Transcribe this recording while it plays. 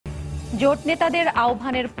জোট নেতাদের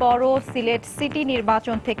আহ্বানের পরও সিলেট সিটি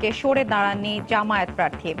নির্বাচন থেকে সরে দাঁড়াননি জামায়াত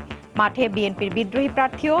প্রার্থী। মাঠে বিএনপির বিদ্রোহী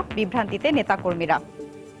প্রার্থীও, বিভ্রান্তিতে নেতাকর্মীরা।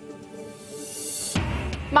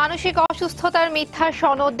 মানসিক অসুস্থতার মিথ্যা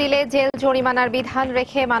সনদ দিলে জেল জরিমানার বিধান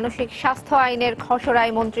রেখে মানসিক স্বাস্থ্য আইনের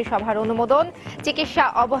খসড়ায় মন্ত্রিসভার অনুমোদন, চিকিৎসা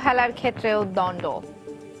অবহেলার ক্ষেত্রেও দণ্ড।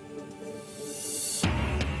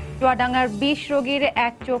 চুয়াডাঙ্গার ২০ রোগীর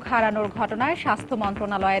এক চোখ হারানোর ঘটনায় স্বাস্থ্য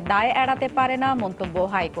মন্ত্রণালয়ের দায় এড়াতে পারে না মন্তব্য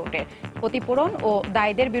হাইকোর্টের। ক্ষতিপূরণ ও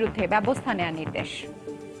দায়ীদের বিরুদ্ধে ব্যবস্থা নেওয়ার নির্দেশ।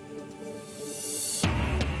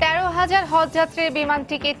 ১৩,০০০ হজযাত্রীর বিমান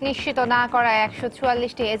টিকিট নিশ্চিত না করা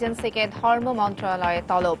 ১৪৪টি এজেন্সিকে ধর্ম মন্ত্রণালয়ের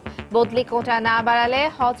তলব। বদলি কোটা না বাড়ালে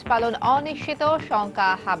হজ পালন অনিশ্চিত, শঙ্কা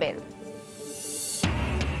হাবের।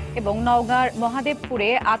 এবং নওগাঁর মহাদেবপুরে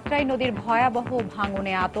আত্রাই নদীর ভয়াবহ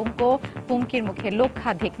ভাঙনে আতঙ্ক, হুমকির মুখে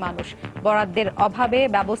লক্ষাধিক মানুষ। বরাদ্দের অভাবে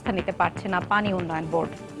ব্যবস্থা নিতে পারছে না পানি উন্নয়ন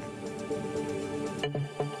বোর্ড।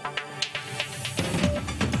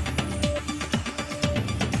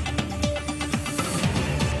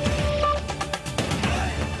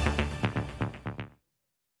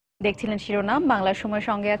 দেখছিলেন শিরোনাম। বাংলার সময়ের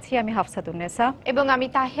সঙ্গে আছি আমি হাফসাতুন্নেসা এবং আমি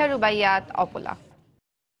তাহিয়া রুবাইয়াত অপলা।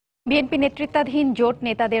 বিএনপি নেতৃত্বাধীন জোট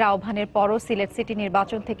নেতাদের আহ্বানের পরও সিলেট সিটি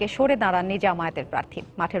নির্বাচন থেকে সরে দাঁড়াননি জামায়াতের প্রার্থী।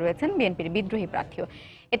 মাঠে রয়েছেন বিএনপির বিদ্রোহী প্রার্থীও।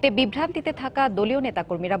 এতে বিভ্রান্তিতে থাকা দলীয়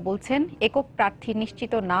নেতাকর্মীরা বলছেন, একক প্রার্থী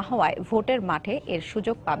নিশ্চিত না হওয়ায় ভোটের মাঠে এর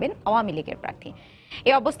সুযোগ পাবেন আওয়ামী লীগের প্রার্থী।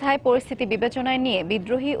 এই অবস্থায় পরিস্থিতি বিবেচনায় নিয়ে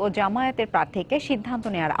বিদ্রোহী ও জামায়াতের প্রার্থীকে সিদ্ধান্ত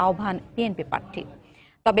নেওয়ার আহ্বান বিএনপি প্রার্থী।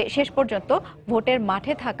 তবে শেষ পর্যন্ত ভোটের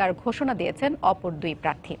মাঠে থাকার ঘোষণা দিয়েছেন অপর দুই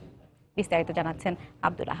প্রার্থী। বিস্তারিত জানাচ্ছেন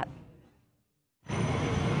আব্দুল আহাদ।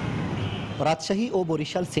 রাজশাহী ও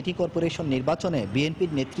বরিশাল সিটি কর্পোরেশন নির্বাচনে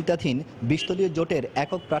বিএনপির নেতৃত্বাধীন ২০ দলীয় জোটের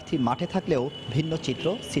একক প্রার্থী মাঠে থাকলেও ভিন্ন চিত্র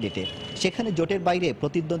সিলেটে। সেখানে জোটের বাইরে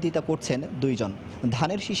প্রতিদ্বন্দ্বিতা করছেন দুইজন।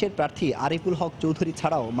 ধানের শীষের প্রার্থী আরিফুল হক চৌধুরী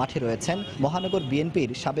ছাড়াও মাঠে রয়েছেন মহানগর বিএনপির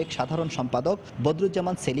সাবেক সাধারণ সম্পাদক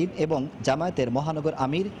বদরুজ্জামান সেলিম এবং জামায়াতের মহানগর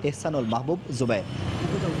আমির এহসানুল মাহবুব জুবায়ের।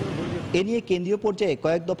 এ নিয়ে কেন্দ্রীয় পর্যায়ে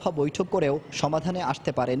কয়েক দফা বৈঠক করেও সমাধানে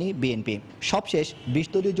আসতে পারেনি বিএনপি। সবশেষ ২০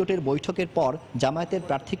 দলীয় জোটের বৈঠকের পর জামায়াতের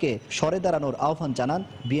প্রার্থীকে সরে দাঁড়ানোর আহ্বান জানান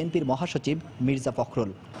বিএনপির মহাসচিব মির্জা ফখরুল।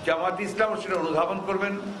 জামায়াত ইসলাম সেটা অনুধাবন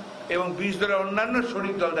করবেন এবং ২০ দলের অন্যান্য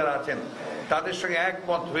শরিক দল যারা আছেন তাদের সঙ্গে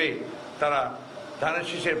একমত হয়ে তারা ধানের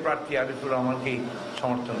শীষের প্রার্থী আরিফুর রহমানকেই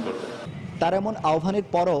সমর্থন করবেন। তার এমন আহ্বানের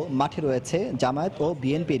পরও মাঠে রয়েছে জামায়াত ও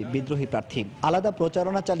বিএনপির বিদ্রোহী প্রার্থী। আলাদা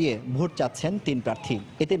প্রচারণা চালিয়ে ভোট চাচ্ছেন তিন প্রার্থী।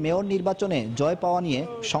 এতে মেয়র নির্বাচনে জয় পাওয়া নিয়ে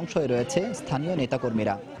সংশয় রয়েছে স্থানীয়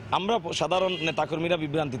নেতাকর্মীরা। আমরা সাধারণ নেতাকর্মীরা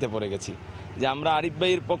বিভ্রান্তিতে পড়ে গেছি যে আমরা আরিফ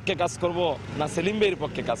ভাইয়ের পক্ষে কাজ করব না সেলিম ভাইয়ের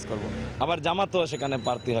পক্ষে কাজ করব। আবার জামাতও সেখানে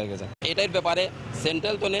প্রার্থী হয়ে গেছে। এটার ব্যাপারে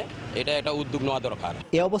সেন্ট্রাল তোনে এটা একটা উদ্যোগ নেওয়া দরকার।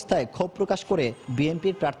 এ অবস্থায় ক্ষোভ প্রকাশ করে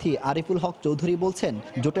বিএনপির প্রার্থী আরিফুল হক চৌধুরী বলছেন,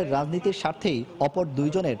 জোটের রাজনীতির স্বার্থেই অপর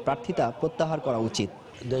দুইজনের প্রার্থিতা প্রত্যাহার করা উচিত।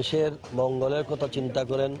 দেশের মঙ্গলের কথা চিন্তা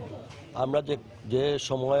করেন। আমরা যে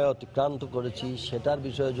সময় অতিক্রান্ত করেছি সেটার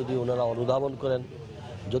বিষয়ে যদি ওনারা অনুধাবন করেন,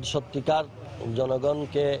 যদি সত্যিকার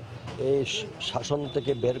জনগণকে এই শাসন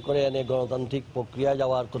থেকে বের করে এনে গণতান্ত্রিক প্রক্রিয়া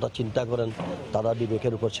যাওয়ার কথা চিন্তা করেন, তারা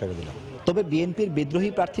বিবেকের উপর ছেড়ে দিলাম। তবে বিএনপির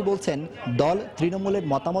বিদ্রোহী প্রার্থী বলছেন, দল তৃণমূলের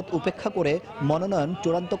মতামত উপেক্ষা করে মনোনয়ন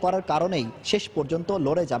চূড়ান্ত করার কারণেই শেষ পর্যন্ত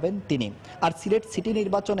লড়ে যাবেন তিনি। আর সিলেট সিটি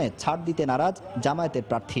নির্বাচনে ছাড় দিতে নারাজ জামায়াতের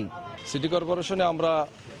প্রার্থী। সিটি কর্পোরেশনে আমরা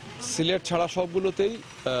সিলেট ছাড়া সবগুলোতেই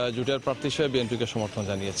জোটের প্রার্থী হিসেবে বিএনপিকে সমর্থন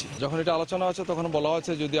জানিয়েছি। যখন এটা আলোচনা হচ্ছে তখন বলা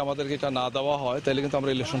হয়েছে যদি আমাদেরকে এটা না দেওয়া হয় তাহলে কিন্তু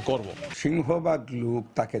আমরা ইলেকশন করব। সিংহভাগ লোক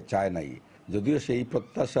তাকে চায় নাই, যদিও সেই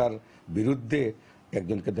প্রত্যাশার বিরুদ্ধে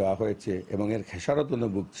একজনকে দেওয়া হয়েছে এবং এর খেসারতও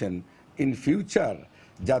ভুগছেন। ইন ফিউচার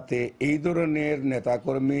যাতে এই ধরনের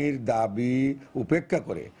নেতাকর্মীর দাবি উপেক্ষা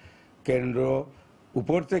করে কেন্দ্র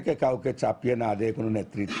উপর থেকে কাউকে চাপিয়ে না দেয় কোনো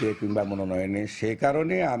নেতৃত্বে কিংবা মনোনয়নে, সে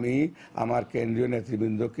কারণে আমি আমার কেন্দ্রীয়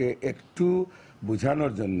নেতৃবৃন্দকে একটু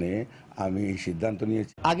বোঝানোর জন্য আমি এই সিদ্ধান্ত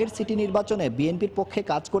নিয়েছি। আগের সিটি নির্বাচনে বিএনপির পক্ষে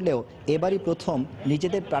কাজ করলেও এবারই প্রথম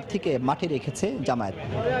নিজেদের প্রার্থীকে মাঠে রেখেছে জামায়াত।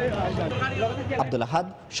 আব্দুল আহাদ,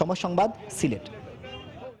 সময় সংবাদ, সিলেট।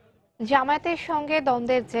 জামায়াতের সঙ্গে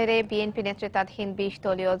দ্বন্দ্বের জেরে বিএনপি নেতৃত্বাধীন ২০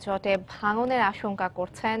 দলীয় জোটে ভাঙনের আশঙ্কা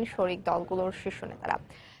করছেন শরিক দলগুলোর শীর্ষ নেতারা।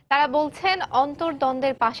 তারা বলছেন,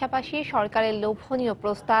 অন্তর্দ্বন্দ্বের পাশাপাশি সরকারের লোভনীয়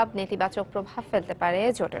প্রস্তাব নেতিবাচক প্রভাব ফেলতে পারে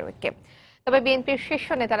জোটের ঐক্যে। তবে বিএনপির শীর্ষ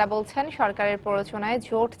নেতারা বলছেন, সরকারের প্ররোচনায়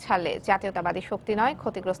জোট ছাড়লে জাতীয়তাবাদী শক্তি নয়,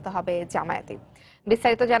 ক্ষতিগ্রস্ত হবে জামায়াতি।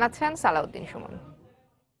 বিস্তারিত জানাচ্ছেন সালাউদ্দিন সুমন।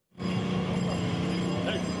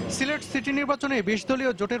 সিলেট সিটি নির্বাচনে ২০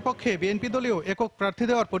 দলীয় জোটের পক্ষে বিএনপি দলীয় একক প্রার্থী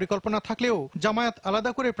দেওয়ার পরিকল্পনা থাকলেও জামায়াত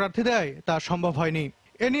আলাদা করে প্রার্থী দেয় তা সম্ভব হয়নি।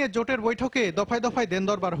 এ নিয়ে জোটের বৈঠকে দফায় দফায় দেন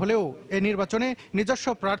দরবার হলেও এ নির্বাচনে নিজস্ব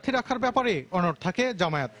প্রার্থী রাখার ব্যাপারে অনড় থাকে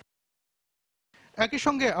জামায়াত। একই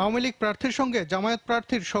সঙ্গে আওয়ামী লীগ প্রার্থীর সঙ্গে জামায়াত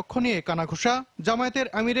প্রার্থীর সখ্য নিয়ে কানাঘুষা, জামায়াতের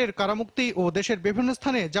আমিরের কারামুক্তি ও দেশের বিভিন্ন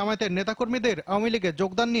স্থানে জামায়াতের নেতাকর্মীদের আওয়ামী লীগে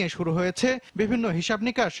যোগদান নিয়ে শুরু হয়েছে বিভিন্ন হিসাব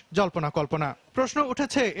নিকাশ, জল্পনা কল্পনা। প্রশ্ন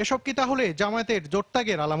উঠেছে, এসব কি তাহলে জামায়াতের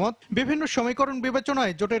জোটত্যাগের আলামত? বিভিন্ন সমীকরণ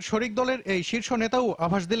বিবেচনায় জোটের শরিক দলের এই শীর্ষ নেতাও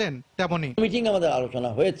আভাস দিলেন তেমনই। মিটিং আমাদের আলোচনা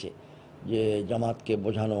হয়েছে যে জামাতকে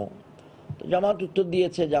বোঝানো, তো জামাত উত্তর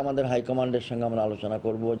দিয়েছে যে আমাদের হাইকমান্ডের সঙ্গে আমরা আলোচনা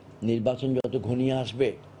করব। নির্বাচন যত ঘনিয়ে আসবে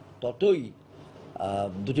ততই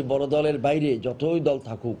দুটি বড় দলের বাইরে যতই দল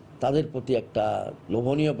থাকুক তাদের প্রতি একটা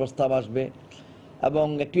লোভনীয় প্রস্তাব আসবে এবং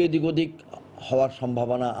একটু এদিক ওদিক হওয়ার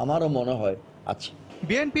সম্ভাবনা আমারও মনে হয় আছে।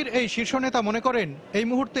 বিএনপির এই শীর্ষ নেতা মনে করেন, এই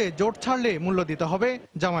মুহূর্তে জোট ছাড়লে মূল্য দিতে হবে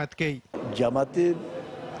জামায়াতকেই। জামাতের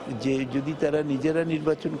যে যদি তারা নিজেরা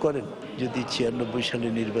নির্বাচন করেন, যদি 96 সালে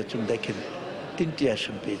নির্বাচন দেখেন 3টি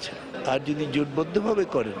আসন পেয়েছেন, আর যদি জোটবদ্ধভাবে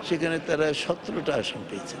করেন সেখানে তারা 17টা আসন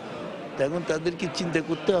পেয়েছেন। এখন তাদেরকে চিন্তা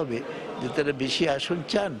করতে হবে যে তারা বেশি আসন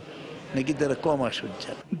চান নাকি তারা কম আসন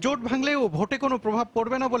চান। জোট ভাঙলেও ভোটে কোনো প্রভাব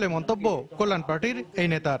পড়বে না বলে মন্তব্য কল্যাণ পার্টির এই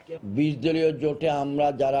নেতার। 20 দলীয় জোটে আমরা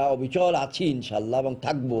যারা অবিচল আছি ইনশাল্লাহ এবং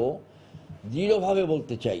থাকবো, দৃঢ়ভাবে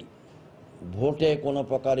বলতে চাই ভোটে কোনো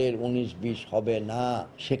প্রকারের 19-20 হবে না।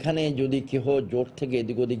 সেখানে যদি কেহ জোট থেকে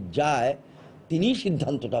এদিক ওদিক যায় তিনি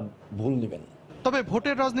সিদ্ধান্তটা ভুল নেবেন। তবে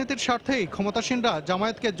ভোটের রাজনীতির স্বার্থেই ক্ষমতাসীনরা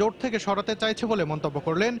জামায়াতকে জোট থেকে সরাতে চাইছে বলে মন্তব্য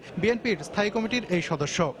করলেন বিএনপির স্থায়ী কমিটির এই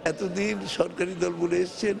সদস্য। এতদিন সরকারি দলগুলো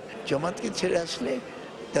এসছেন, জামাতকে ছেড়ে আসলে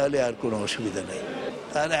তাহলে আর কোনো অসুবিধা নেই।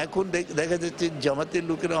 আর এখন দেখা যাচ্ছে জামাতের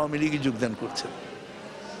লোকেরা আওয়ামী লীগে যোগদান করছেন,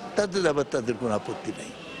 তাদের আবার তাদের কোনো আপত্তি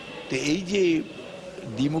নেই। তো এই যে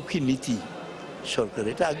দ্বিমুখী নীতি সরকার,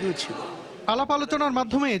 এটা আগেও ছিল। আলাপ আলোচনার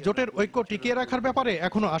মাধ্যমে জোটের ঐক্য টিকিয়ে রাখার ব্যাপারে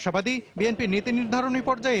এখনো আশাবাদী বিএনপি নীতি নির্ধারণী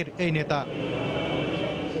পর্যায়ের এই নেতা।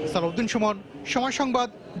 সালাউদ্দিন সুমন, সময় সংবাদ,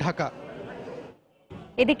 ঢাকা।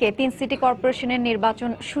 এদিকে 3 সিটি কর্পোরেশনের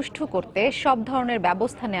নির্বাচন সুষ্ঠু করতে সব ধরনের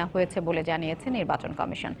ব্যবস্থা নেওয়া হয়েছে বলে জানিয়েছে নির্বাচন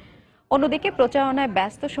কমিশন। অন্যদিকে প্রচারণায়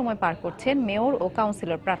ব্যস্ত সময় পার করছেন মেয়র ও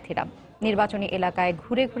কাউন্সিলর প্রার্থীরা। নির্বাচনী এলাকায়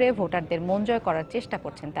ঘুরে ঘুরে ভোটারদের মন জয় করার চেষ্টা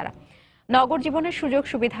করছেন তারা। নগর জীবনের সুযোগ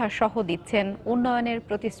সুবিধা সহ দিচ্ছেন উন্নয়নের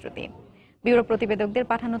প্রতিশ্রুতি। ব্যুরো প্রতিবেদকদের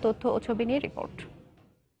পাঠানো তথ্য ও ছবি নিয়ে রিপোর্ট।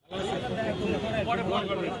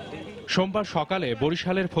 সোমবার সকালে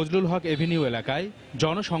বরিশালের ফজলুল হক এভিনিউ এলাকায়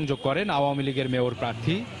জনসংযোগ করেন আওয়ামী লীগের মেয়র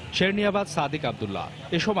প্রার্থী শেরনিয়াবাদ সাদিক আব্দুল্লাহ।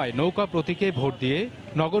 এ সময় নৌকা প্রতীকে ভোট দিয়ে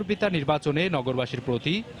নগরপিতা নির্বাচনে নগরবাসীর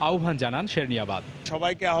প্রতি আহ্বান জানান শেরনিয়াবাদ।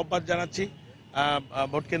 সবাইকে আহ্বান জানাচ্ছি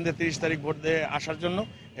ভোট কেন্দ্রে 30 তারিখ ভোট দিয়ে আসার জন্য,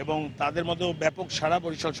 এবং তাদের মধ্যেও ব্যাপক সারা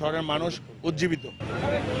বরিশাল শহরের মানুষ উজ্জীবিত।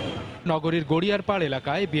 নগরীর গড়িয়ারপাড়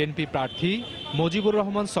এলাকায় বিএনপি প্রার্থী মজিবুর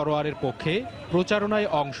রহমান সরোয়ারের পক্ষে প্রচারণায়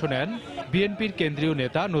অংশ নেন বিএনপির কেন্দ্রীয়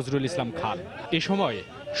নেতা নজরুল ইসলাম খান। এ সময়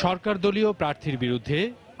সরকার দলীয় প্রার্থীর বিরুদ্ধে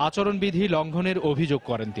আচরণবিধি লঙ্ঘনের অভিযোগ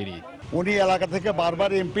করেন তিনি। উনি এলাকা থেকে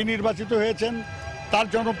বারবার এমপি নির্বাচিত হয়েছেন, তার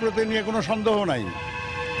জনপ্রিয়তা নিয়ে কোনো সন্দেহ নাই।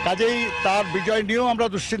 কাজেই তার বিজয় নিয়েও আমরা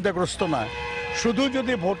দুশ্চিন্তাগ্রস্ত না, শুধু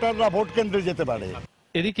যদি ভোটাররা ভোট কেন্দ্রে যেতে পারে।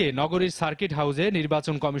 এদিকে নগরীর সার্কিট হাউসে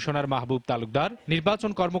নির্বাচন কমিশনার মাহবুব তালুকদার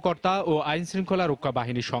নির্বাচন কর্মকর্তা ও আইন শৃঙ্খলা রক্ষা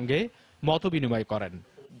বাহিনীর সঙ্গে মতবিনিময় করেন।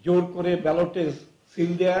 জোর করে ব্যালটে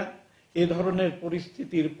সিল দেয়া, এ ধরনের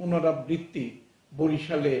পরিস্থিতির পুনরাবৃত্তি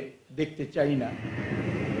বরিশালে দেখতে চাই না।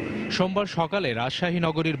 সোমবার সকালে রাজশাহী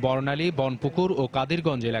নগরীর বর্ণালী, বনপুকুর ও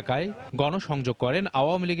কাদিরগঞ্জ এলাকায় গণসংযোগ করেন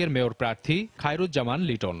আওয়ামী লীগের মেয়র প্রার্থী খায়রুজ্জামান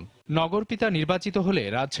লিটন। নগরপিতা নির্বাচিত হলে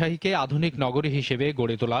রাজশাহীকে আধুনিক নগরী হিসেবে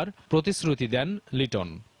গড়ে তোলার প্রতিশ্রুতি দেন লিটন।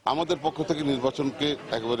 আমাদের পক্ষ থেকে নির্বাচনকে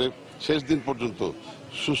একেবারে শেষ দিন পর্যন্ত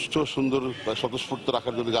সুষ্ঠু, সুন্দর, স্বতঃস্ফূর্ত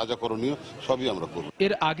রাখার জন্য যা যা করণীয় সবই আমরা করব।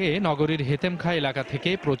 এর আগে নগরীর হেতেমখা এলাকা থেকে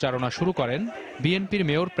প্রচারণা শুরু করেন বিএনপির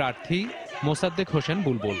মেয়র প্রার্থী মোসাদ্দেক হোসেন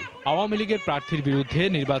বুলবুল। আওয়ামী লীগের প্রার্থীর বিরুদ্ধে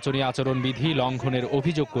নির্বাচনী আচরণবিধি লঙ্ঘনের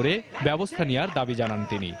অভিযোগ করে ব্যবস্থা নেওয়ার দাবি জানান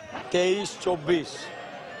তিনি। 23-24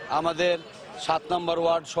 আমাদের 7 নম্বর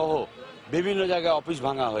ওয়ার্ড সহ বিভিন্ন জায়গায় অফিস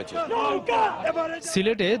ভাঙা হয়েছে।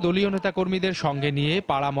 সিলেটে দলীয় নেতাকর্মীদের সঙ্গে নিয়ে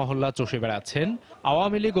পাড়া মহল্লা চষে বেড়াচ্ছেন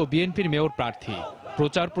আওয়ামী লীগ ও বিএনপির মেয়র প্রার্থী।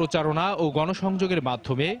 প্রচারণা ও গণসংযোগের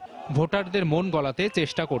মাধ্যমে ভোটারদের মন গলাতে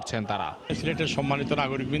চেষ্টা করছেন তারা। সিলেটের সম্মানিত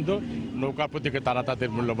নাগরিকবৃন্দ নৌকা প্রতীকে তারা তাদের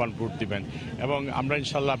মূল্যবান ভোট দিবেন, এবং আমরা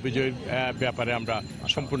ইনশাল্লাহ বিজয়ের ব্যাপারে আমরা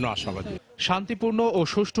সম্পূর্ণ আশাবাদী। শান্তিপূর্ণ ও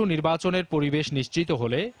সুষ্ঠু নির্বাচনের পরিবেশ নিশ্চিত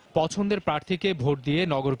হলে পছন্দের প্রার্থীকে ভোট দিয়ে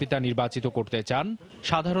নগরপিতা নির্বাচিত করতে চান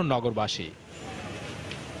সাধারণ নগরবাসী।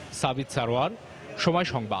 সাবিত সারোয়ার, সময়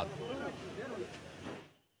সংবাদ।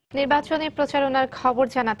 নির্বাচনী প্রচারণার খবর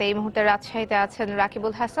জানাতে এই মুহূর্তে রাজশাহীতে আছেন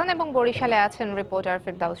রাকিবুল হাসান এবং বরিশালে আছেন রিপোর্টার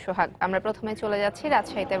ফেরদাউস সোহাগ। আমরা প্রথমে চলে যাচ্ছি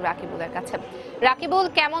রাজশাহীতে রাকিবুলের কাছে। রাকিবুল,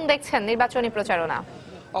 কেমন দেখছেন নির্বাচনী প্রচারণা?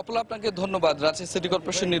 অপলা, আপনাকে ধন্যবাদ। রাজশাহী সিটি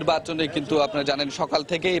কর্পোরেশন নির্বাচনে কিন্তু আপনারা জানেন সকাল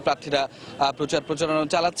থেকে এই প্রার্থীরা প্রচারণা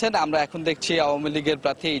চালাচ্ছেন। আমরা এখন দেখছি আওয়ামী লীগের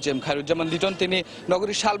প্রার্থী এইচ.এম. খায়রুজ্জামান লিটন, তিনি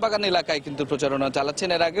নগরীর শালবাগান এলাকায় কিন্তু প্রচারণা চালাচ্ছেন।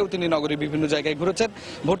 এর আগেও তিনি নগরীর বিভিন্ন জায়গায় ঘুরেছেন,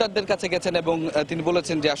 ভোটারদের কাছে গেছেন এবং তিনি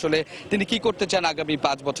বলেছেন যে আসলে তিনি কি করতে চান আগামী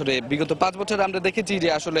 5 বছরে। বিগত 5 বছরে আমরা দেখেছি যে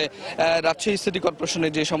আসলে রাজশাহী সিটি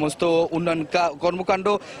কর্পোরেশনের যে সমস্ত উন্নয়ন কর্মকাণ্ড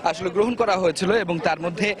আসলে গ্রহণ করা হয়েছিল এবং তার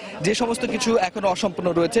মধ্যে যে সমস্ত কিছু এখনো অসম্পূর্ণ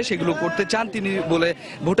রয়েছে সেগুলো করতে চান তিনি বলে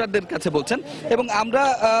ভোটারদের কাছে বলছেন। এবং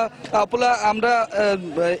আমরা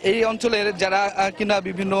এই অঞ্চলের যারা কিনা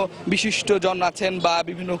বিভিন্ন বিশিষ্ট জন আছেন বা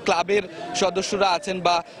বিভিন্ন ক্লাবের সদস্যরা আছেন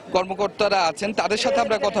বা কর্মকর্তারা আছেন তাদের সাথে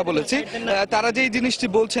আমরা কথা বলেছি। তারা যেই জিনিসটি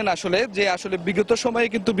বলছেন আসলে যে আসলে বিগত সময়ে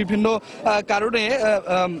কিন্তু বিভিন্ন কারণে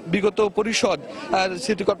বিগত পরিষদ,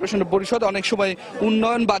 সিটি কর্পোরেশনের পরিষদ অনেক সময়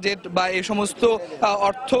উন্নয়ন বাজেট বা এই সমস্ত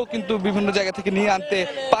অর্থ কিন্তু বিভিন্ন জায়গা থেকে নিয়ে আনতে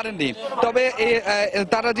পারেননি। তবে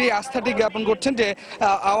তারা যে আস্থাটি জ্ঞাপন করছেন যে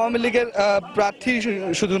আওয়ামী লীগের প্রার্থী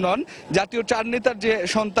শুধু নন, জাতীয় চার নেতার যে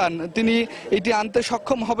সন্তান তিনি এটি আনতে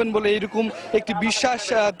সক্ষম হবেন বলে এরকম একটি বিশ্বাস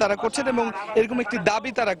তারা করছেন এবং এরকম একটি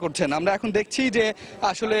দাবি তারা করছেন। আমরা এখন দেখছি যে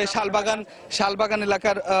আসলে শালবাগান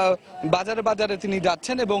এলাকার বাজারে বাজারে তিনি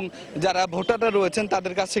যাচ্ছেন এবং যারা ভোটাররা রয়েছেন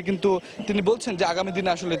তাদের কাছে কিন্তু তিনি বলছেন যে আগামী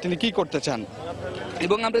দিনে আসলে তিনি কি করতে চান।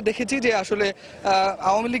 এবং আমরা দেখেছি যে আসলে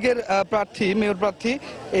আওয়ামী লীগের প্রার্থী, মেয়র প্রার্থী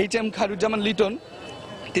এইচ.এম. খায়রুজ্জামান লিটন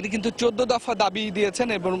তিনি কিন্তু 14 দফা দাবি দিয়েছেন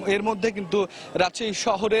এবং এর মধ্যে কিন্তু রাজশাহী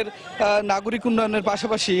শহরের নাগরিক উন্নয়নের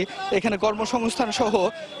পাশাপাশি এখানে কর্মসংস্থান সহ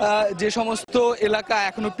যে সমস্ত এলাকা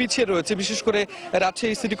এখনো পিছিয়ে রয়েছে, বিশেষ করে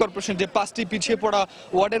রাজশাহী সিটি কর্পোরেশন যে 5টি পিছিয়ে পড়া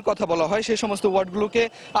ওয়ার্ডের কথা বলা হয় সেই সমস্ত ওয়ার্ডগুলোকে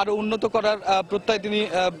আরো উন্নত করার প্রত্যয় তিনি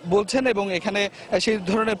বলছেন এবং এখানে সেই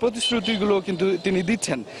ধরনের প্রতিশ্রুতিগুলো কিন্তু তিনি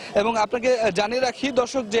দিচ্ছেন। এবং আপনাকে জানিয়ে রাখি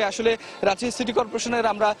দর্শক যে আসলে রাজশাহী সিটি কর্পোরেশনের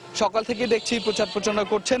আমরা সকাল থেকে দেখছি প্রচারণা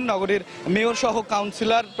করছেন নগরীর মেয়র সহ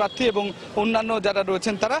কাউন্সিলর প্রার্থী এবং অন্যান্য যারা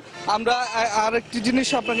রয়েছেন তারা। আমরা আরেকটি জিনিস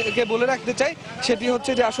আপনাকে বলে রাখতে চাই, সেটি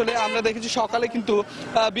হচ্ছে যে আসলে আমরা দেখেছি সকালে কিন্তু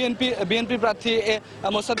বিএনপি প্রার্থী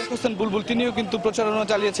মোসাদ্দেক হোসেন বুলবুল তিনিও কিন্তু প্রচারণা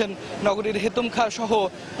চালিয়েছেন নগরীর হেতমখা সহ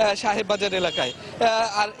সাহেব বাজার এলাকায়।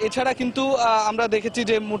 আর এছাড়া কিন্তু আমরা দেখেছি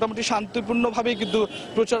যে মোটামুটি শান্তিপূর্ণভাবেই কিন্তু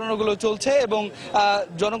প্রচারণাগুলো চলছে এবং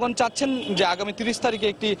জনগণ চাচ্ছেন যে আগামী 30 তারিখে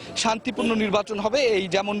একটি শান্তিপূর্ণ নির্বাচন হবে, এই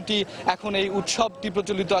যেমনটি এখন এই উৎসবটি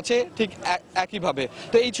প্রচলিত আছে ঠিক একইভাবে।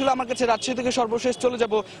 তো এই ছিল আমার কাছে রাজশাহী থেকে সর্বশেষ। চলে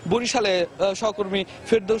যাব বরিশালে সহকর্মী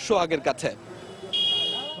ফেরদৌস সোহাগের কাছে।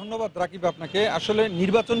 ধন্যবাদ রাকিব আপনাকে। আসলে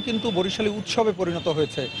নির্বাচন কিন্তু বরিশালে উৎসবে পরিণত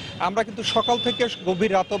হয়েছে। আমরা কিন্তু সকাল থেকে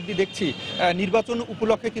গভীর রাত অবধি দেখছি নির্বাচন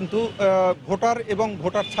উপলক্ষে কিন্তু ভোটার এবং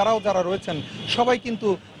ভোটার ছাড়াও যারা রয়েছেন সবাই কিন্তু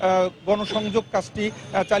গণসংযোগ কাজটি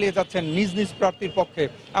চালিয়ে যাচ্ছেন নিজ নিজ প্রার্থীর পক্ষে।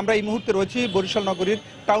 আমরা এই মুহূর্তে রয়েছি বরিশাল নগরীর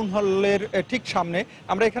টাউন হলের ঠিক সামনে।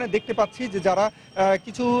 আমরা এখানে দেখতে পাচ্ছি যে যারা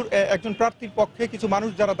একজন প্রার্থীর পক্ষে কিছু মানুষ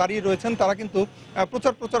যারা দাঁড়িয়ে রয়েছেন তারা কিন্তু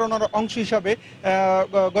প্রচারণার অংশ হিসাবে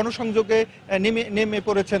গণসংযোগে নেমে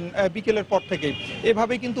পড়েছেন বিকেলের পর থেকে।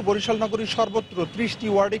 এভাবে কিন্তু বরিশাল নগরীর সর্বত্র 30টি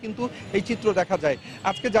ওয়ার্ডে কিন্তু এই চিত্র দেখা যায়।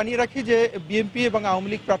 আজকে জানিয়ে রাখি যে বিএনপি এবং আওয়ামী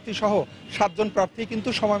লীগ প্রার্থী সহ 7 জন প্রার্থী কিন্তু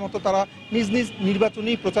সময় মতো তারা নিজ নিজ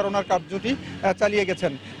নির্বাচনী প্রচারণার কার্যটি চালিয়ে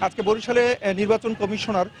গেছেন। আজকে বরিশালে নির্বাচন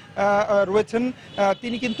কমিশনার রয়েছেন,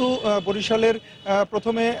 তিনি কিন্তু বরিশালের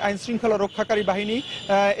প্রথমে আইন শৃঙ্খলা রক্ষাকারী বাহিনী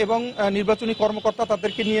এবং নির্বাচনী কর্মকর্তা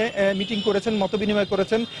তাদেরকে নিয়ে মিটিং করেছেন, মতবিনিময়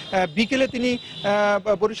করেছেন। বিকেলে তিনি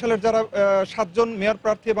বরিশালের যারা 7 জন মেয়র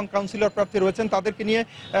প্রার্থী এবং কাউন্সিলর প্রার্থী রয়েছেন তাদেরকে নিয়ে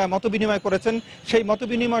মতবিনিময় করেছেন। সেই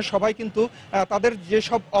মতবিনিময় সভায় কিন্তু তাদের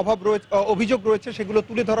যেসব অভিযোগ রয়েছে সেগুলো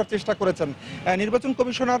তুলে ধরার চেষ্টা করেছেন। নির্বাচন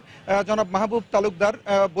কমিশনার জনাব মাহবুব তালুকদার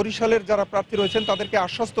বরিশালের যারা প্রার্থী রয়েছেন তাদেরকে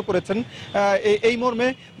আশ্বস্ত করেছেন এই মর্মে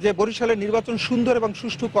যে বরিশালের নির্বাচন সুন্দর এবং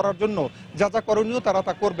সুষ্ঠু করার জন্য যা যা করণীয় তারা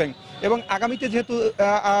তা করবেন এবং আগামীতে যেহেতু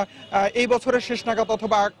এই বছরের শেষ নাগাদ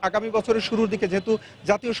অথবা আগামী বছরের শুরুর দিকে যেহেতু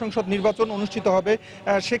জাতীয় সংসদ নির্বাচন অনুষ্ঠিত হবে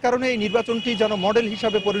সে কারণে এই নির্বাচনটি যেন মডেল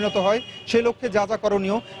হিসাবে পরিণত হয় সেই লক্ষ্যে যা যা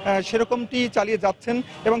করণীয় সেরকমটি চালিয়ে যাচ্ছেন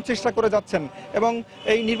এবং চেষ্টা করে যাচ্ছেন এবং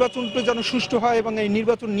এই নির্বাচনটি যেন সুষ্ঠু হয় এবং এই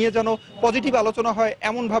নির্বাচন নিয়ে যেন পজিটিভ আলোচনা হয়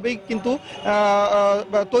এমনভাবেই কিন্তু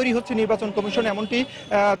তৈরি হচ্ছে নির্বাচন কমিশন, এমনটি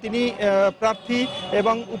তিনি প্রার্থী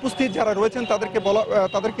এবং উপস্থিত যারা রয়েছেন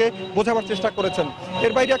তাদেরকে বোঝাবার চেষ্টা করেছেন।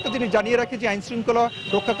 এর বাইরে একটা জিনিস জানিয়ে রাখি যে আইন শৃঙ্খলা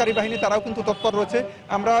রক্ষাকারী বাহিনী তারাও কিন্তু তৎপর রয়েছে।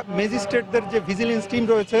 আমরা ম্যাজিস্ট্রেটদের যে ভিজিলেন্স টিম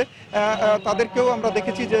রয়েছে তাদেরকেও আমরা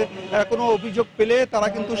দেখেছি যে কোনো অভিযোগ পেলে তারা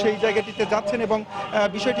কিন্তু সেই জায়গাটিতে যাচ্ছেন এবং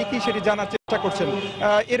বিষয়টি কি সেটি জানার চেষ্টা করছেন।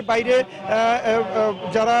 এর বাইরে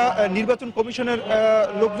যারা নির্বাচন কমিশনের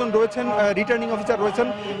লোকজন রয়েছেন, রিটার্নিং অফিসার রয়েছেন,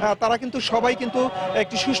 তারা কিন্তু সবাই কিন্তু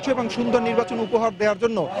একটি সুষ্ঠু এবং সুন্দর নির্বাচন উপহার দেওয়ার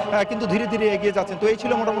জন্য কিন্তু ধীরে ধীরে এগিয়ে যাচ্ছেন। তো এই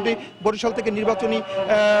ছিল মোটামুটি বরিশাল থেকে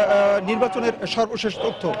নির্বাচনের সর্বশেষ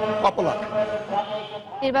তথ্য। অপলা।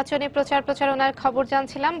 নির্বাচনী প্রচারণার খবর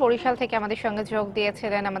জানছিলাম। বরিশাল থেকে আমাদের সঙ্গে যোগ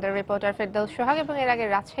দিয়েছিলেন আমাদের রিপোর্টার ফেরদৌস সোহাগ এবং এর আগে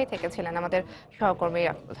রাজশাহী থেকে ছিলেন আমাদের সহকর্মী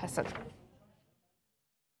রাকিবুল হাসান।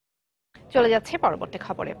 চলে যাচ্ছে পরবর্তী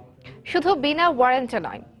খবরে। শুধু বিনা ওয়ারেন্টে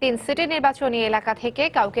নয়, 3 সিটি নির্বাচনী এলাকা থেকে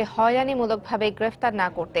কাউকে হয়রানিমূলকভাবে গ্রেফতার না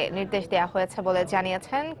করতে নির্দেশ দেওয়া হয়েছে বলে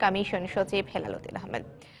জানিয়েছেন কমিশন সচিব হেলালুদ্দিন আহমেদ।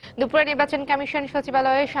 দুপুরে নির্বাচন কমিশন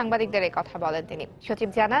সচিবালয়ে সাংবাদিকদের এই কথা বলেন তিনি। সচিব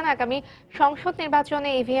জানান, আগামী সংসদ নির্বাচনে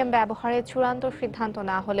ইভিএম ব্যবহারে চূড়ান্ত সিদ্ধান্ত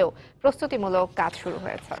না হলেও প্রস্তুতিমূলক কাজ শুরু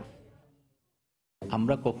হয়েছে।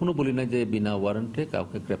 আমরা কখনো বলি না যে বিনা ওয়ারেন্টে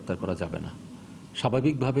কাউকে গ্রেফতার করা যাবে না।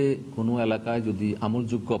 স্বাভাবিকভাবে কোনো এলাকায় যদি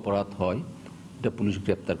আমলযোগ্য অপরাধ হয়, এটা পুলিশ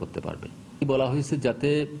গ্রেফতার করতে পারবে। বলা হয়েছে যাতে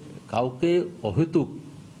কাউকে অহেতুক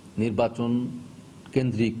নির্বাচন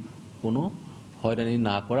কেন্দ্রিক কোনো হয়রানি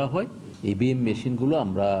না করা হয়। ইভিএম মেশিনগুলো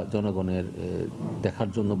আমরা জনগণের দেখার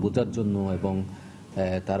জন্য, বোঝার জন্য এবং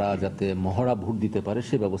তারা যাতে মহড়া ভোট দিতে পারে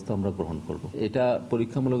সে ব্যবস্থা আমরা গ্রহণ করব। এটা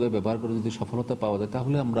পরীক্ষামূলক ব্যবহার করে যদি সফলতা পাওয়া যায়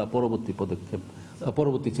তাহলে আমরা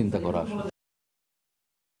পরবর্তী চিন্তা করা আসবে।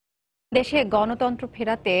 দেশে গণতন্ত্র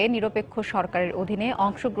ফেরাতে নিরপেক্ষ সরকারের অধীনে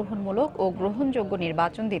অংশগ্রহণমূলক ও গ্রহণযোগ্য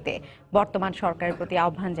নির্বাচন দিতে বর্তমান সরকারের প্রতি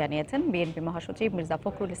আহ্বান জানিয়েছেন বিএনপি মহাসচিব মির্জা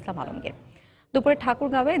ফখরুল ইসলাম আলমগীর। দুপুরে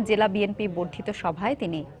ঠাকুরগাঁওয়ে জেলা বিএনপি বর্ধিত সভায়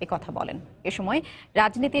তিনি একথা বলেন। এ সময়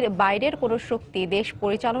রাজনীতির বাইরের কোনো শক্তি দেশ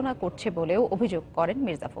পরিচালনা করছে বলেও অভিযোগ করেন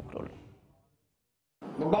মির্জা ফখরুল।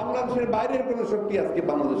 বাংলাদেশের বাইরের কোনো শক্তি আজকে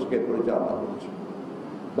বাংলাদেশকে পরিচালনা করছে,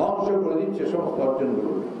 ধ্বংস করে দিচ্ছে সমস্ত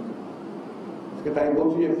অর্জনগুলো। তাই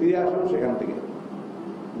বলছি যে ফিরে আসুন সেখান থেকে,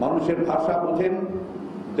 মানুষের ভাষা বোঝেন,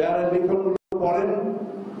 দেয়ালের লিখনগুলো পড়েন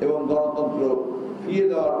এবং গণতন্ত্র ফিরিয়ে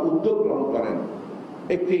দেওয়ার উদ্যোগ গ্রহণ করেন।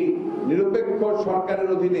 একটি নিরপেক্ষ সরকারের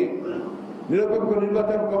অধীনে নিরপেক্ষ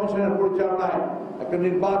নির্বাচন কমিশনের পরিচালনায় একটা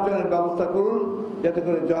নির্বাচনের ব্যবস্থা করুন, যাতে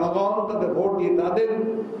করে জনগণ তাদের ভোট দিয়ে তাদের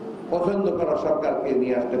পছন্দ করা সরকারকে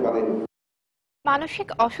নিয়ে আসতে পারে। মানসিক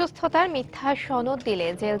অসুস্থতার মিথ্যা সনদ দিলে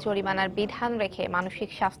জেল জরিমানার বিধান রেখে মানসিক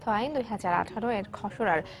স্বাস্থ্য আইন 2018 এর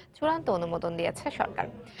খসড়ার চূড়ান্ত অনুমোদন দিয়েছে সরকার।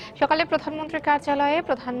 সকালে প্রধানমন্ত্রীর কার্যালয়ে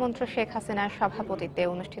প্রধানমন্ত্রী শেখ হাসিনার সভাপতিত্বে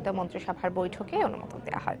অনুষ্ঠিত মন্ত্রিসভার বৈঠকে অনুমোদন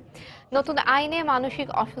দেওয়া হয়। নতুন আইনে মানসিক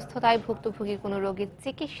অসুস্থতায় ভুক্তভোগী কোনো রোগীর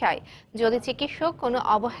চিকিৎসায় যদি চিকিৎসক কোনো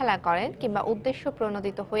অবহেলা করেন কিংবা উদ্দেশ্য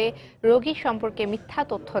প্রণোদিত হয়ে রোগী সম্পর্কে মিথ্যা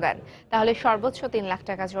তথ্য দেন, তাহলে সর্বোচ্চ 3 লাখ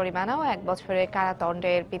টাকা জরিমানা ও 1 বছরের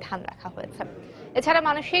কারাদণ্ডের বিধান রাখা হয়েছে। এছাড়া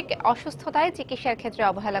মানসিক অসুস্থতায় চিকিৎসার ক্ষেত্রে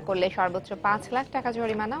অবহেলা করলে সর্বোচ্চ 5 লাখ টাকা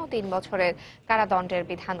জরিমানা ও 3 বছরের কারাদণ্ডের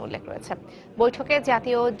বিধান উল্লেখ রয়েছে। বৈঠকে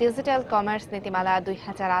জাতীয় ডিজিটাল কমার্স নীতিমালা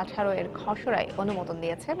 2018 এর খসড়ায় অনুমোদন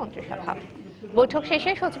দিয়েছে মন্ত্রিসভা। বৈঠক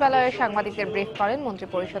শেষে সচিবালয়ে সাংবাদিকদের ব্রিফ করেন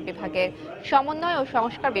মন্ত্রিপরিষদ বিভাগের সমন্বয় ও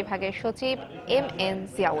সংস্কার বিভাগের সচিব MN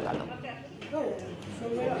জিয়াউল আলম।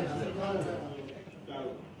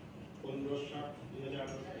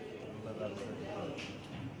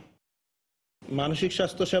 মানসিক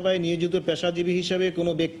স্বাস্থ্য সেবায় নিয়োজিত পেশাজীবী হিসেবে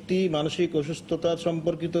কোনো ব্যক্তি মানসিক অসুস্থতা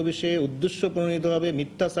সম্পর্কিত বিষয়ে উদ্দেশ্য প্রণোদিতভাবে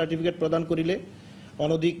মিথ্যা সার্টিফিকেট প্রদান করিলে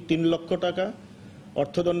অনধিক 3 লক্ষ টাকা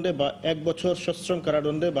অর্থদণ্ডে বা 1 বছর সশ্রম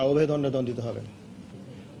কারাদণ্ডে বা উভয় দণ্ডে দণ্ডিত হবেন।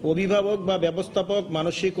 অভিভাবক বা ব্যবস্থাপক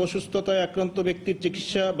মানসিক অসুস্থতায় আক্রান্ত ব্যক্তির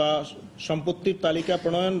চিকিৎসা বা সম্পত্তির তালিকা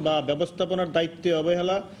প্রণয়ন বা ব্যবস্থাপনার দায়িত্বে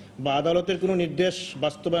অবহেলা বা আদালতের কোনো নির্দেশ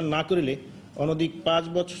বাস্তবায়ন না করিলে অনধিক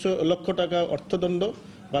 5 লক্ষ টাকা অর্থদণ্ড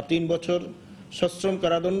বা 3 বছর সশ্রম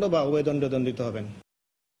কারাদণ্ড বা উভয় দণ্ডে দণ্ডিত হবেন।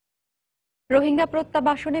 রোহিঙ্গা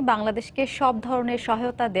প্রত্যাবাসনে বাংলাদেশকে সব ধরনের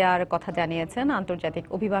সহায়তা দেওয়ার কথা জানিয়েছেন আন্তর্জাতিক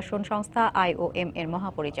অভিবাসন সংস্থা IOM এর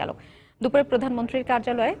মহাপরিচালক। দুপুরে প্রধানমন্ত্রীর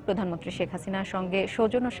কার্যালয়ে প্রধানমন্ত্রী শেখ হাসিনার সঙ্গে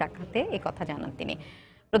সৌজন্য সাক্ষাতে একথা জানান তিনি।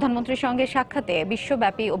 প্রধানমন্ত্রীর সঙ্গে সাক্ষাতে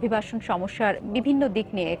বিশ্বব্যাপী অভিবাসন সমস্যার বিভিন্ন দিক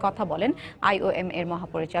নিয়ে কথা বলেন IOM এর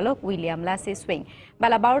মহাপরিচালক উইলিয়াম ল্যাসি সুইং।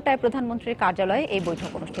 বেলা 12টায় প্রধানমন্ত্রীর কার্যালয়ে এই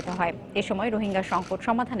বৈঠক অনুষ্ঠিত হয়। এ সময় রোহিঙ্গা সংকট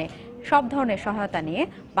সমাধানে সব ধরনের সহায়তা নিয়ে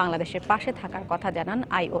বাংলাদেশের পাশে থাকার কথা জানান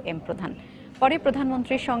IOM প্রধান। পরে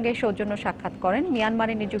প্রধানমন্ত্রীর সঙ্গে সৌজন্য সাক্ষাৎ করেন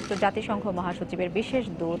মিয়ানমারে নিযুক্ত জাতিসংঘ মহাসচিবের বিশেষ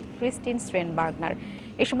দূত ক্রিস্টিন স্ট্রেনবার্গনার।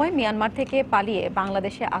 এ সময় মিয়ানমার থেকে পালিয়ে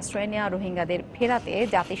বাংলাদেশে আশ্রয় নেওয়া রোহিঙ্গাদের ফেরাতে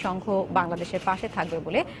জাতিসংঘ বাংলাদেশের পাশে থাকবে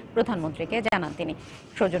বলে প্রধানমন্ত্রীকে জানান তিনি।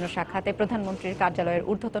 সৌজন্য সাক্ষাতে প্রধানমন্ত্রীর কার্যালয়ের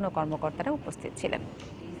ঊর্ধ্বতন কর্মকর্তারা উপস্থিত ছিলেন।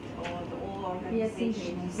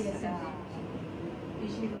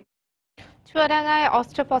 চুয়াডাঙ্গায়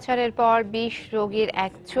অস্ত্রোপচারের পর 20 রোগীর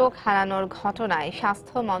এক চোখ হারানোর ঘটনায়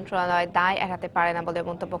স্বাস্থ্য মন্ত্রণালয় দায় এড়াতে পারে না বলে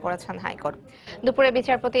মন্তব্য করেছেন হাইকোর্ট। দুপুরে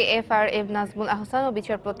বিচারপতি FR নাজমুল আহসান ও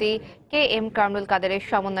বিচারপতি KM কামরুল কাদেরের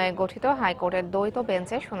সমন্বয়ে গঠিত হাইকোর্টের দ্বৈত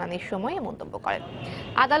বেঞ্চে শুনানির সময় মন্তব্য করেন।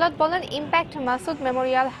 আদালত বলেন, ইম্প্যাক্ট মাসুদ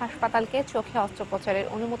মেমোরিয়াল হাসপাতালকে চোখে অস্ত্রোপচারের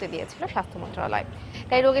অনুমতি দিয়েছিল স্বাস্থ্য মন্ত্রণালয়,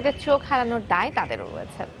 তাই রোগীদের চোখ হারানোর দায় তাদেরও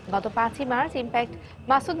রয়েছে। গত 5 মার্চ ইম্প্যাক্ট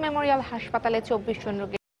মাসুদ মেমোরিয়াল হাসপাতালে 24 জন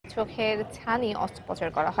রোগী চোখের ছানি অস্ত্রোপচার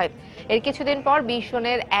করা হয়। এর কিছুদিন পর 20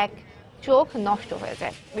 জনের এক চোখ নষ্ট হয়ে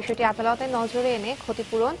যায়। বিষয়টি আদালতের নজরে এনে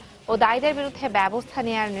ক্ষতিপূরণ ও দায়ীদের বিরুদ্ধে ব্যবস্থা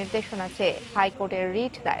নেওয়ার নির্দেশনা চেয়ে হাইকোর্টের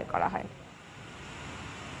রিট দায়ের করা হয়।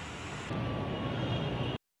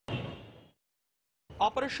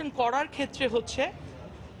 অপারেশন করার ক্ষেত্রে হচ্ছে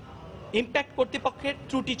ইম্প্যাক্ট কর্তৃপক্ষের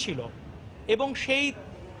ত্রুটি ছিল এবং সেই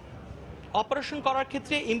অপারেশন করার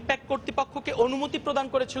ক্ষেত্রে ইম্প্যাক্ট কর্তৃপক্ষকে অনুমতি প্রদান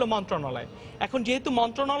করেছিল মন্ত্রণালয়। এখন যেহেতু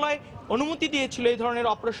মন্ত্রণালয় অনুমতি দিয়েছিল এই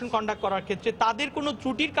ধরনের অপারেশন কন্ডাক্ট করার ক্ষেত্রে, তাদের কোনো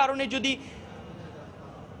ত্রুটির কারণে যদি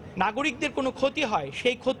নাগরিকদের কোনো ক্ষতি হয়,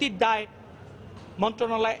 সেই ক্ষতির দায়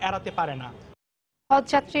মন্ত্রণালয় এড়াতে পারে না।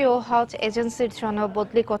 হজযাত্রী ও হজ এজেন্সির জন্য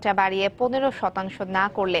বদলি কোটা বাড়িয়ে 15% না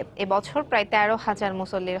করলে এবছর প্রায় 13,000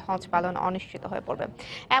 মুসল্লির হজ পালন অনিশ্চিত হয়ে পড়বে,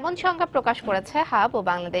 এমন সংখ্যা প্রকাশ করেছে হাব ও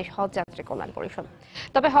বাংলাদেশ হজযাত্রী কল্যাণ পরিষদ।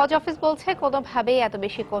 তবে হজ অফিস বলছে কোনোভাবেই এত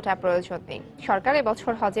বেশি কোটা প্রয়োজন নেই। সরকার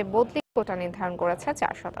এবছর হজে বদলি কোটা নির্ধারণ করেছে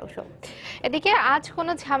 4%। এদিকে আজ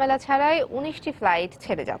কোনো ঝামেলা ছাড়াই 19টি ফ্লাইট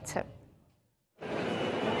ছেড়ে যাচ্ছে।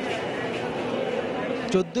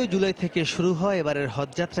 14 জুলাই থেকে শুরু হয় এবারের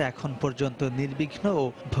হজযাত্রা এখন পর্যন্ত নির্বিঘ্ন ও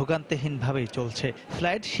ভোগান্তিহীনভাবেই চলছে।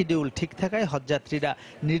 ফ্লাইট শিডিউল ঠিক থাকায় হজযাত্রীরা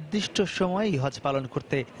নির্দিষ্ট সময়েই হজ পালন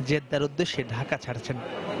করতে জেদ্দার উদ্দেশ্যে ঢাকা ছাড়ছেন।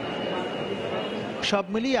 সব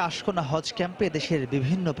মিলিয়ে আশকোনা হজ ক্যাম্পে দেশের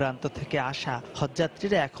বিভিন্ন প্রান্ত থেকে আসা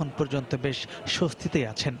হজযাত্রীরা এখন পর্যন্ত বেশ স্বস্তিতেই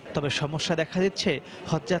আছেন। তবে সমস্যা দেখা দিচ্ছে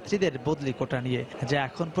হজযাত্রীদের বদলি কোটা নিয়ে, যা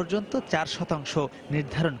এখন পর্যন্ত 4%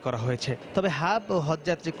 নির্ধারণ করা হয়েছে। তবে হাব ও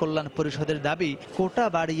হজযাত্রী কল্যাণ পরিষদের দাবি, কোটা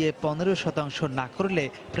বাড়িয়ে 15% না করলে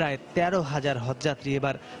প্রায় 13,000 হজযাত্রী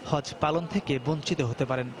এবার হজ পালন থেকে বঞ্চিত হতে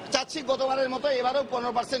পারেন। চাচ্ছি গতবারের মতো এবারও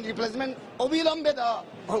 15% রিপ্লেসমেন্ট অবিলম্বে দেওয়া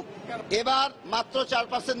হোক। এবার মাত্র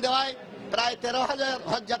 4% দেওয়ায় প্রায় 13,000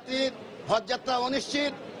 হজযাত্রীর হজযাত্রা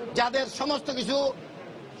অনিশ্চিত, যাদের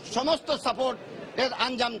সমস্ত সাপোর্ট এর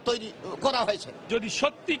আঞ্জাম তৈরি করা হয়েছে। যদি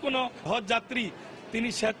সত্যি কোনো হজযাত্রী তিনি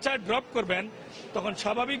স্বেচ্ছায় ড্রপ করবেন, তখন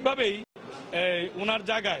স্বাভাবিকভাবেই ওনার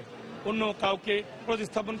জায়গায় অন্য কাউকে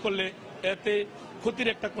প্রতিস্থাপন করলে এতে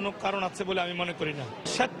ক্ষতির একটা কোনো কারণ আছে বলে আমি মনে করি না।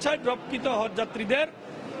 স্বেচ্ছায় ড্রপকৃত হজযাত্রীদের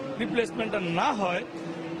রিপ্লেসমেন্ট না হয়,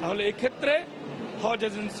 তাহলে এক্ষেত্রে হজ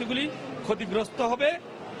এজেন্সিগুলি ক্ষতিগ্রস্ত হবে।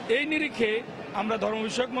 এই নিরিখে আমরা ধর্ম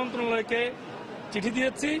বিষয়ক মন্ত্রণালয়কে চিঠি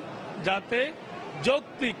দিয়েছি, যাতে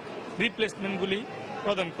যৌক্তিক রিপ্লেসমেন্টগুলি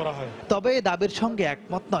প্রদান করা হয়। তবে দাবির সঙ্গে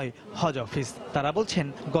একমত নয় হজ অফিস। তারা বলছেন,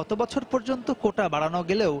 গত বছর পর্যন্ত কোটা বাড়ানো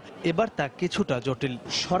গেলেও এবার তা কিছুটা জটিল।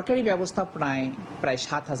 সরকারি ব্যবস্থাপনায় প্রায়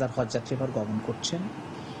 7,000 হজযাত্রী এবার গমন করছেন।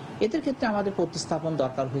 এদের ক্ষেত্রে আমাদের প্রতিস্থাপন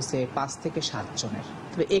দরকার হয়েছে 5 থেকে 7 জনের।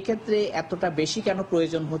 তবে এক্ষেত্রে এতটা বেশি কেন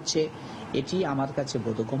প্রয়োজন হচ্ছে, এটি আমার কাছে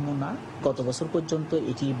বোধগম্য না। গত বছর পর্যন্ত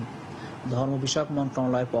এটি ধর্ম বিষয়ক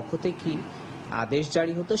মন্ত্রণালয়ের পক্ষ থেকে আদেশ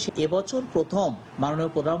জারি হতো। এবছর প্রথম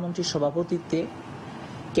মাননীয় প্রধানমন্ত্রীর সভাপতিত্বে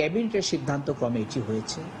ক্যাবিনেটের সিদ্ধান্ত ক্রমে এটি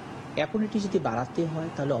হয়েছে। এখন এটি যদি বাড়াতে হয়,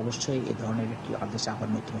 তাহলে অবশ্যই এ ধরনের একটি আদেশ আবার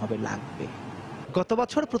নতুনভাবে লাগবে। গত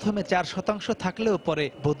বছর প্রথমে 4% থাকলেও পরে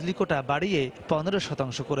বদলি কোটা বাড়িয়ে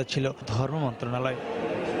 15% করেছিল ধর্ম মন্ত্রণালয়।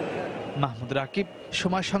 মাহমুদ রাকিব,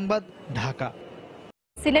 সময় সংবাদ, ঢাকা।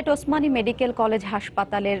 সিলেট ওসমানী মেডিকেল কলেজ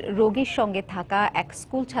হাসপাতালের রোগীর সঙ্গে থাকা এক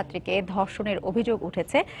স্কুল ছাত্রীকে ধর্ষণের অভিযোগ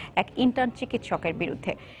উঠেছে এক ইন্টার্ন চিকিৎসকের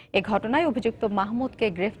বিরুদ্ধে। এ ঘটনায় অভিযুক্ত মাহমুদকে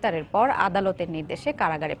গ্রেফতারের পর আদালতের নির্দেশে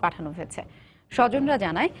কারাগারে পাঠানো হয়েছে। স্বজনরা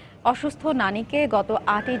জানায়, অসুস্থ নানিকে গত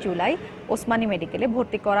 8 জুলাই ওসমানী মেডিকেলে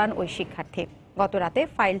ভর্তি করান ওই শিক্ষার্থী। গত রাতে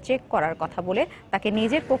ফাইল চেক করার কথা বলে তাকে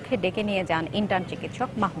নিজের কক্ষে ডেকে নিয়ে যান ইন্টার্ন চিকিৎসক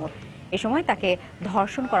মাহমুদ। এ সময় তাকে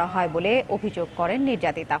ধর্ষণ করা হয় বলে অভিযোগ করেন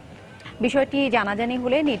নির্যাতিতা। বিষয়টি জানাজানি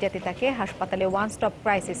হলে নির্যাতিতাকে হাসপাতালে ওয়ান স্টপ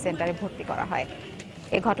ক্রাইসিস সেন্টারে ভর্তি করা হয়।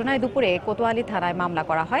 এ ঘটনায় দুপুরে কোতোয়ালি থানায় মামলা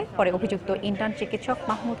করা হয়। পরে অভিযুক্ত ইন্টার্ন চিকিৎসক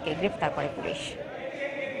মাহমুদকে গ্রেফতার করে পুলিশ।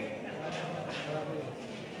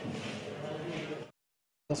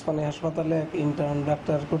 ওসমানী হাসপাতালে এক ইন্টার্ন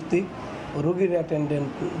ডাক্তার কর্তৃক রোগীর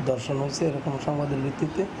অ্যাটেন্ডেন্ট দর্শন হয়েছে, এরকম সংবাদের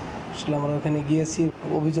ভিত্তিতে আসলে আমরা ওখানে গিয়েছি।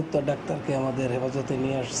 অভিযুক্ত ডাক্তারকে আমাদের হেফাজতে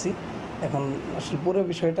নিয়ে আসছি। এখন আসলে পুরো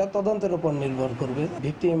বিষয়টা তদন্তের উপর নির্ভর করবে।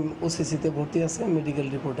 ভিকটিম ওসিসিতে ভর্তি আছে, মেডিকেল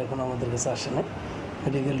রিপোর্ট এখন আমাদের কাছে আসে না।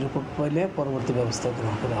 মেডিকেল রিপোর্ট পাইলে পরবর্তী ব্যবস্থা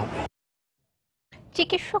গ্রহণ করা হবে।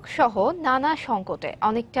 চিকিৎসক সহ নানা সংকটে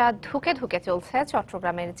অনেকটা ধুকে ধুকে চলছে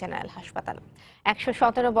চট্টগ্রামের জেনারেল হাসপাতাল।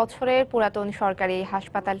 117 বছরের পুরাতন সরকারি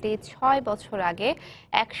হাসপাতালটি 6 বছর আগে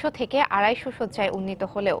 100 থেকে 250 শয্যায় উন্নীত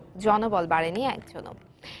হলেও জনবল বাড়েনি একজনও।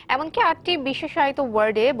 এমনকি 8টি বিশেষায়িত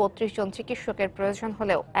ওয়ার্ডে 32 জন চিকিৎসকের প্রয়োজন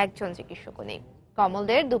হলেও একজন চিকিৎসকও নেই।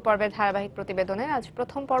 কমলদের দুপর্বের ধারাবাহিক প্রতিবেদনের আজ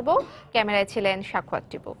প্রথম পর্ব। ক্যামেরায় ছিলেন সাক্ষাৎ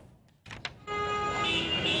টিপু।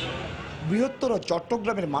 বৃহত্তর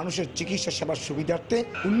চট্টগ্রামের মানুষের চিকিৎসা সেবার সুবিধার্থে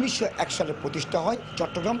 1901 সালে প্রতিষ্ঠা হয়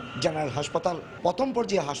চট্টগ্রাম জেনারেল হাসপাতাল। প্রথম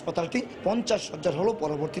পর্যায়ে হাসপাতালটি 50 শয্যার হলেও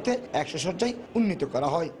পরবর্তীতে 100 শয্যায় উন্নীত করা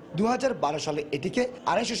হয়। 2012 সালে এটিকে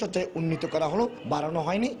 250 শয্যায় উন্নীত করা হলো, বাড়ানো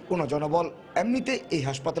হয়নি কোনো জনবল। এমনিতে এই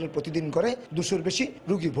হাসপাতালে প্রতিদিন করে 200-র বেশি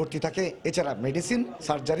রোগী ভর্তি থাকে। এছাড়া মেডিসিন,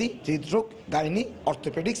 সার্জারি, হৃদরোগ, গাইনি,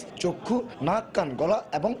 অর্থোপেডিক্স, চক্ষু, নাক, কান, গলা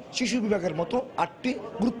এবং শিশু বিভাগের মতো 8টি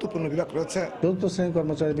গুরুত্বপূর্ণ বিভাগ রয়েছে। চতুর্থ শ্রেণীর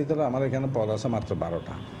কর্মচারীর ভিতরে আমার এখানে পদ আছে মাত্র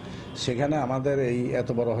 12টা। সেখানে আমাদের এই এত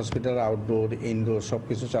বড় হসপিটাল আউটডোর ইনডোর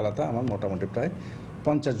সবকিছু চালাতে আমার মোটামুটি প্রায়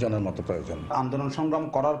 50 জনের মতো প্রয়োজন। আন্দোলন সংগ্রাম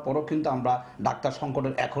করার পরও কিন্তু আমরা ডাক্তার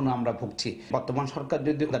সংকটের এখনো আমরা ভুগছি। বর্তমান সরকার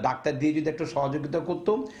যদি ডাক্তার দিয়ে যদি একটু সহযোগিতা করত,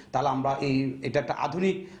 তাহলে আমরা এটা একটা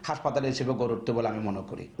আধুনিক হাসপাতাল হিসেবে গড়ে উঠতে বলে আমি মনে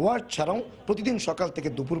করি। ওয়ার্ড ছাড়াও প্রতিদিন সকাল থেকে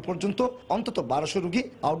দুপুর পর্যন্ত অন্তত 1200 রোগী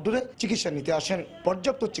আউটডোরে চিকিৎসা নিতে আসেন।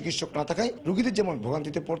 পর্যাপ্ত চিকিৎসক না থাকায় রোগীদের যেমন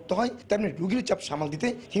ভোগান্তিতে পড়তে হয়, তেমনি রোগীর চাপ সামাল দিতে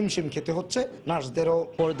হিমশিম খেতে হচ্ছে নার্সদেরও।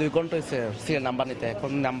 পরে 2 ঘন্টা হয়েছে সিএর নাম্বার নিতে,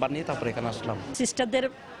 এখন নাম্বার নিয়ে তারপরে এখানে আসলাম। সিস্টারদের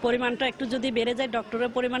পরিমাণটা একটু যদি বেড়ে যায়,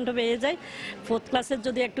 ডক্টরের পরিমাণটা বেড়ে যায়, 4th ক্লাসের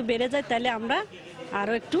যদি একটু বেড়ে যায়, তাহলে আমরা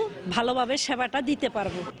আরো একটু ভালোভাবে সেবাটা দিতে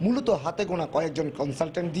পারবো। মূলত হাতে গোনা কয়েকজন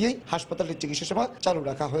কনসালটেন্ট দিয়েই হাসপাতালের চিকিৎসা সেবা চালু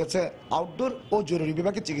রাখা হয়েছে। আউটডোর ও জরুরি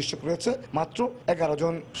বিভাগে চিকিৎসক রয়েছে মাত্র 11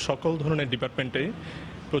 জন। সকল ধরনের ডিপার্টমেন্টে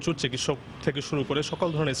প্রচুর চিকিৎসক থেকে শুরু করে সকল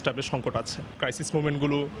ধরনের স্টাফের সংকট আছে। ক্রাইসিস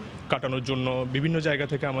মুভমেন্টগুলো কাটানোর জন্য বিভিন্ন জায়গা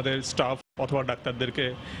থেকে আমাদের স্টাফ অথবা ডাক্তারদেরকে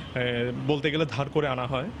বলতে গেলে ধার করে আনা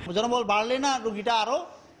হয়। জনবল বাড়লে না রুগীটা আরো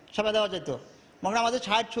সেবা দেওয়া যেত। মনে আমাদের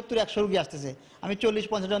 60, 70, 100 রুগী আসতেছে, আমি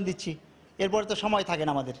 40-50 জন দিচ্ছি, এরপরে তো সময় থাকে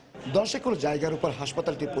না আমাদের। 10 একর জায়গার উপর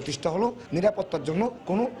হাসপাতালটি প্রতিষ্ঠা হলো, নিরাপত্তার জন্য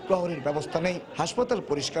কোনো প্রহরীর ব্যবস্থা নেই। হাসপাতাল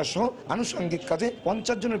পরিষ্কার সহ আনুষঙ্গিক কাজে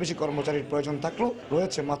 50 জনের বেশি কর্মচারীর প্রয়োজন থাকলেও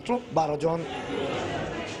রয়েছে মাত্র 12 জন।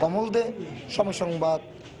 কমল দে, সময় সংবাদ,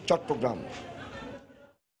 চট্টগ্রাম।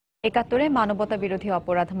 ৭১ মানবতা বিরোধী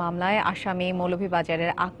অপরাধ মামলায় আসামি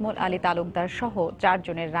মৌলভীবাজারের আকমল আলী তালুকদার সহ 4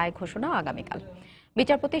 জনের রায় ঘোষণা আগামীকাল।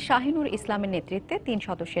 বিচারপতি শাহিনুর ইসলামের নেতৃত্বে 3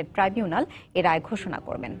 সদস্যের ট্রাইব্যুনাল এ রায় ঘোষণা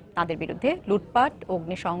করবেন। তাদের বিরুদ্ধে লুটপাট,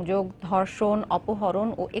 অগ্নিসংযোগ, ধর্ষণ, অপহরণ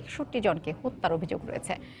ও 61 জনকে হত্যার অভিযোগ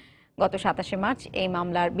রয়েছে। গত 27 মার্চ এই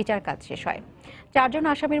মামলার বিচার কাজ শেষ হয়। 4 জন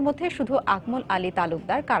আসামির মধ্যে শুধু আকমল আলী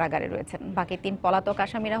তালুকদার কারাগারে রয়েছেন। বাকি 3 পলাতক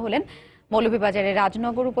আসামিরা হলেন মৌলভীবাজারের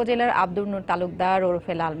রাজনগর উপজেলার আব্দুল নূর তালুকদার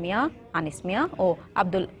ওরফে লাল মিয়া, আনিস মিয়া ও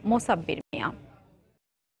আব্দুল মোসাব্বির মিয়া।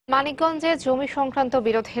 মানিকগঞ্জে জমি সংক্রান্ত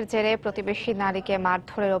বিরোধের জেরে প্রতিবেশী নারীকে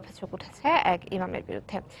মারধরের অভিযোগ উঠেছে এক ইমামের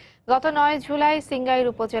বিরুদ্ধে। গত 9 জুলাই সিঙ্গাইর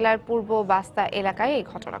উপজেলার পূর্ব বাস্তা এলাকায় এই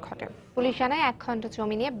ঘটনা ঘটে। পুলিশ জানায় 1 খণ্ড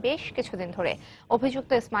জমি নিয়ে বেশ কিছুদিন ধরে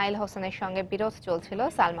অভিযুক্ত ইসমাইল হোসেনের সঙ্গে বিরোধ চলছিল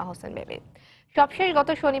সালমা হোসেন বেবির। সবশেষ গত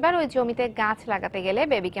শনিবার ওই জমিতে গাছ লাগাতে গেলে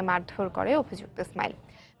বেবিকে মারধর করে অভিযুক্ত ইসমাইল।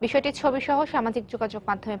 বিষয়টি ছবিসহ সামাজিক যোগাযোগ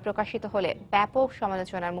মাধ্যমে প্রকাশিত হলে ব্যাপক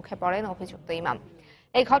সমালোচনার মুখে পড়েন অভিযুক্ত ইমাম।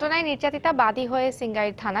 এই ঘটনায় নির্যাতিতা বাদী হয়ে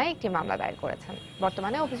সিঙ্গাইর থানায় একটি মামলা দায়ের করেছেন।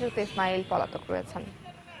 বর্তমানে অভিযুক্ত ইসমাইল পলাতক রয়েছেন।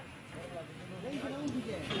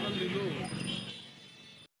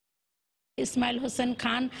 ইসমাইল হোসেন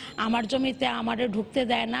খান আমার জমিতে আমারে ঢুকতে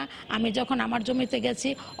দেয় না। আমি যখন আমার জমিতে গেছি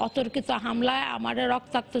অতর্কিত হামলায় আমারে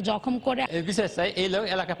রক্তাক্ত জখম করে। বিশেষ এই লোক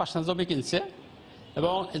এলাকায় 5 জমি কিনছে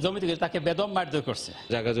এবং জমি থেকে তাকে বেদম মারধর করছে।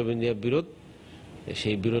 জায়গা জমি নিয়ে বিরোধ,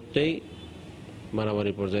 সেই বিরোধটাই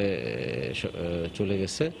মারামারি পর্যায়ে চলে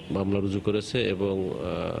গেছে, মামলা রুজু করেছে এবং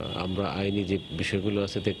আমরা আইনি যে বিষয়গুলো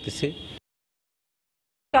আছে দেখতেছি।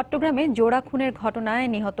 চট্টগ্রামে জোড়া খুনের ঘটনায়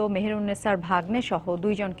নিহত মেহেরুন্নেসার ভাগ্নে সহ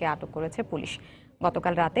 2 জনকে আটক করেছে পুলিশ।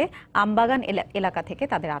 গতকাল রাতে আমবাগান এলাকা থেকে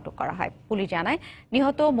তাদের আটক করা হয়। পুলিশ জানায়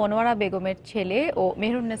নিহত মনোয়ারা বেগমের ছেলে ও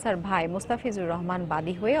মেহেরুন্নেসার ভাই মুস্তাফিজুর রহমান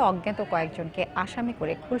বাদী হয়ে অজ্ঞাত কয়েকজনকে আসামি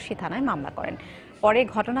করে খুলশী থানায় মামলা করেন। পরে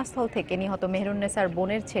ঘটনাস্থল থেকে নিহত মেহেরুন্নেসার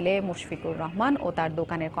বোনের ছেলে মুশফিকুর রহমান ও তার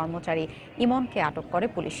দোকানের কর্মচারী ইমনকে আটক করে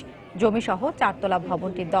পুলিশ। জমিসহ 4তলা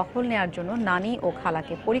ভবনটি দখল নেওয়ার জন্য নানি ও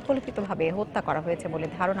খালাকে পরিকল্পিতভাবে হত্যা করা হয়েছে বলে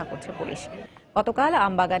ধারণা করছে পুলিশ। গতকাল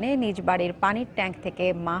আমবাগানে নিজ বাড়ির পানির ট্যাঙ্ক থেকে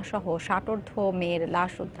মা সহ 60ঊর্ধ্ব মেয়ের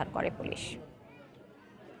লাশ উদ্ধার করে পুলিশ।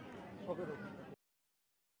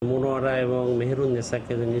 মনোয়ারা এবং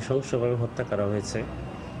মেহেরুন্নেসাকে নৃশংসভাবে হত্যা করা হয়েছে।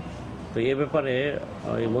 তো এ ব্যাপারে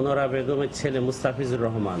ওই মনোয়ারা বেগমের ছেলে মুস্তাফিজুর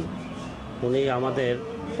রহমান উনি আমাদের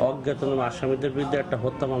অজ্ঞাতনামা আসামিদের বিরুদ্ধে একটা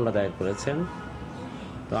হত্যা মামলা দায়ের করেছেন।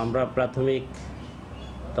 তো আমরা প্রাথমিক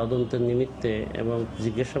তদন্তের নিমিত্তে এবং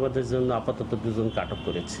জিজ্ঞাসাবাদের জন্য আপাতত 2 জনকে আটক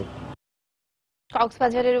করেছি।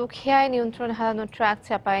 কক্সবাজারের উখিয়ায় নিয়ন্ত্রণ হারানো ট্রাক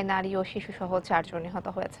চাপায় নারী ও শিশু সহ 4 জন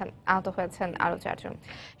আহত হয়েছেন আরো 4 জন।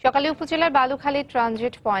 সকালে উপজেলার বালুখালী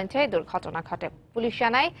ট্রানজিট পয়েন্টে দুর্ঘটনা ঘটে। পুলিশ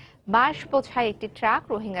জানায় বাঁশ বোঝাই একটি ট্রাক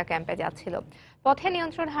রোহিঙ্গা ক্যাম্পে যাচ্ছিল। পথে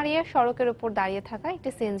নিয়ন্ত্রণ হারিয়ে সড়কের উপর দাঁড়িয়ে থাকা একটি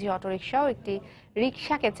সিএনজি অটোরিকশা ও একটি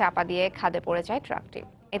রিকশাকে চাপা দিয়ে খাদে পড়ে যায় ট্রাকটি।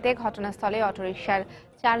 এতে ঘটনাস্থলে অটোরিকশার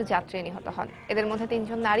 4 যাত্রী নিহত হন। এদের মধ্যে 3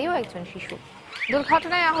 জন নারী ও 1 জন শিশু।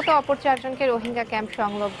 দুর্ঘটনায় আহত অপর 4 জনকে রোহিঙ্গা ক্যাম্প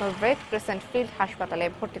সংলগ্ন রেড ক্রিসেন্ট ফিল্ড হাসপাতালে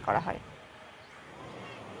ভর্তি করা হয়।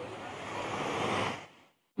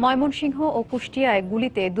 ময়মনসিংহ ও কুষ্টিয়ায়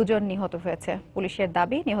গুলিতে 2 জন নিহত হয়েছে। পুলিশের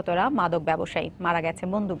দাবি নিহতরা মাদক ব্যবসায়ী, মারা গেছে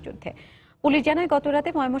বন্দুকযুদ্ধে। পুলিশ জানায় গতরাতে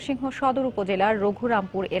ময়মনসিংহ সদর উপজেলার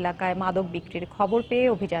রঘুরামপুর এলাকায় মাদক বিক্রির খবর পেয়ে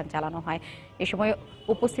অভিযান চালানো হয়। এ সময়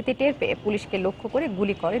উপস্থিতি টের পেয়ে পুলিশকে লক্ষ্য করে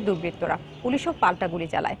গুলি করে দুর্বৃত্তরা। পুলিশও পাল্টা গুলি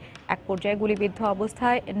চালায়। এক পর্যায়ে গুলিবিদ্ধ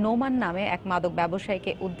অবস্থায় নোমান নামে এক মাদক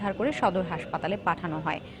ব্যবসায়ীকে উদ্ধার করে সদর হাসপাতালে পাঠানো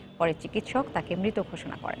হয়। পরে চিকিৎসক তাকে মৃত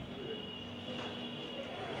ঘোষণা করেন।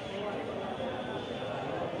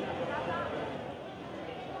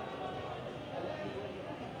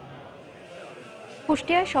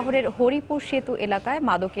 কুষ্টিয়া শহরের হরিপুর সেতু এলাকায়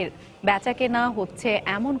মাদকের বেচাকেনা হচ্ছে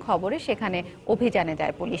এমন খবরে সেখানে অভিযানে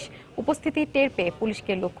যায় পুলিশ। উপস্থিতি টের পেয়ে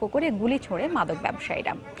পুলিশকে লক্ষ্য করে গুলি ছোড়ে মাদক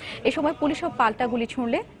ব্যবসায়ীরা। এ সময় পুলিশও পাল্টা গুলি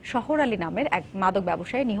ছুড়লে শহর আলী নামের এক মাদক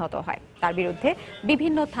ব্যবসায়ী নিহত হয়। তার বিরুদ্ধে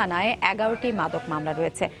বিভিন্ন থানায় 11টি মাদক মামলা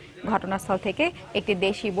রয়েছে। ঘটনাস্থল থেকে একটি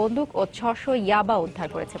দেশি বন্দুক ও 600 ইয়াবা উদ্ধার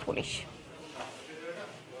করেছে পুলিশ।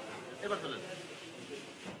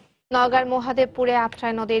 নওগাঁর মহাদেবপুরে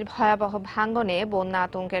আত্রাই নদীর ভয়াবহ ভাঙনে বন্যা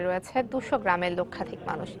আতঙ্কে রয়েছে 200 গ্রামের লক্ষাধিক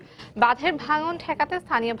মানুষ। বাঁধের ভাঙন ঠেকাতে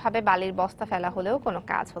স্থানীয়ভাবে বালির বস্তা ফেলা হলেও কোনো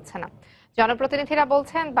কাজ হচ্ছে না। জনপ্রতিনিধিরা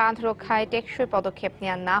বলছেন, বাঁধ রক্ষায় টেকসই পদক্ষেপ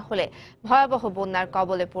নেওয়া না হলে ভয়াবহ বন্যার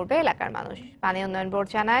কবলে পড়বে এলাকার মানুষ। পানি উন্নয়ন বোর্ড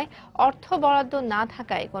জানায়, অর্থ বরাদ্দ না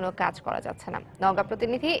থাকায় কোনো কাজ করা যাচ্ছে না। নওগাঁ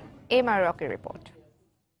প্রতিনিধি এমআর রকির রিপোর্ট।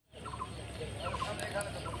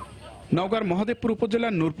 নওগাঁর মহাদেবপুর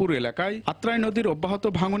উপজেলার নূরপুর এলাকায় আত্রাই নদীর অব্যাহত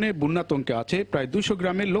ভাঙনে বন্যাতঙ্কে আছে প্রায় 200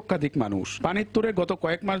 গ্রামের লক্ষাধিক মানুষ। পানির তোরে গত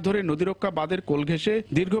কয়েক মাস ধরে নদীরক্ষা বাঁধের কোল ঘেঁষে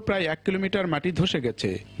দীর্ঘ প্রায় 1 কিলোমিটার মাটি ধসে গেছে।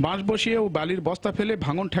 বাঁশ বসিয়ে ও বালির বস্তা ফেলে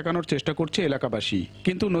ভাঙন ঠেকানোর চেষ্টা করছে এলাকাবাসী,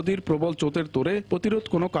 কিন্তু নদীর প্রবল স্রোতের তোরে প্রতিরোধ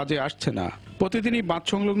কোনো কাজে আসছে না। প্রতিদিনই বাঁধ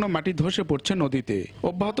সংলগ্ন মাটি ধসে পড়ছে নদীতে।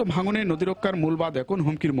 অব্যাহত ভাঙনে নদীরক্ষার মূল বাঁধ এখন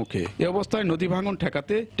হুমকির মুখে। এ অবস্থায় নদী ভাঙন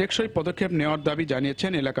ঠেকাতে টেকসই পদক্ষেপ নেওয়ার দাবি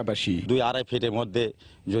জানিয়েছেন এলাকাবাসী। 2-2.5 ফিটের মধ্যে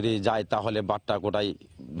যদি যায় তাহলে বাঁধটা গোটাই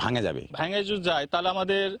ভাঙে যাবে। ভাঙে যদি যায় তাহলে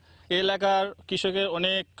আমাদের এলাকার কৃষকের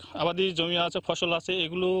অনেক আবাদি জমি আছে, ফসল আছে,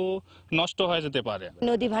 এগুলো নষ্ট হয়ে যেতে পারে।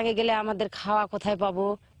 নদী ভাঙে গেলে আমাদের খাওয়া কোথায় পাবো,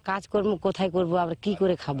 কাজকর্ম কোথায় করবো, আমরা কি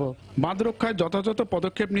করে খাবো? বাঁধ রক্ষায় যথাযথ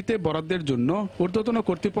পদক্ষেপ নিতে বরাদ্দের জন্য ঊর্ধ্বতন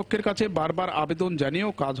কর্তৃপক্ষের কাছে বারবার আবেদন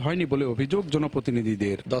জানিয়েও কাজ হয়নি বলে অভিযোগ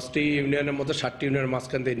জনপ্রতিনিধিদের। 10টি ইউনিয়নের মধ্যে 7টি ইউনিয়নের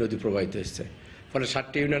মাঝখান দিয়ে নদী প্রবাহিত হচ্ছে। ফলে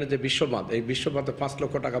 7টি ইউনিয়নের যে বিশ্ববাঁধ, এই বিশ্ববাঁধে 5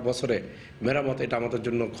 লক্ষ টাকা বছরে মেরামত, এটা আমাদের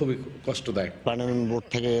জন্য খুবই কষ্টদায়ক। পানি উন্নয়ন বোর্ড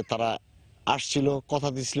থেকে তারা আসছিল, কথা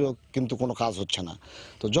দিছিল, কিন্তু কোনো কাজ হচ্ছে না।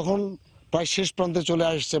 তো যখন প্রায় শেষ প্রান্তে চলে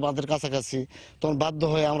আসছে বাঁধের কাছাকাছি, তখন বাধ্য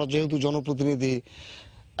হয়ে আমরা যেহেতু জনপ্রতিনিধি,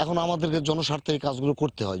 এখন আমাদেরকে জনস্বার্থে এই কাজগুলো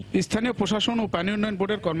করতে হয়। স্থানীয় প্রশাসন ও পানি উন্নয়ন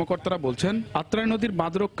বোর্ডের কর্মকর্তারা বলছেন, আত্রাই নদীর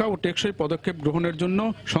বাঁধ রক্ষা ও টেকসই পদক্ষেপ গ্রহণের জন্য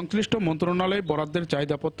সংশ্লিষ্ট মন্ত্রণালয়ে বরাদ্দের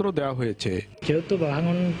চাহিদাপত্র দেওয়া হয়েছে। যেহেতু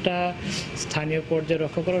ভাঙনটা স্থানীয় পর্যায়ে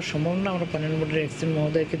রক্ষা করা সম্ভব না, আমরা পানি উন্নয়ন বোর্ডের এক্সিডেন্ট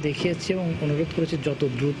মহোদয়কে দেখিয়েছি এবং অনুরোধ করেছি যত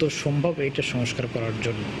দ্রুত সম্ভব এটা সংস্কার করার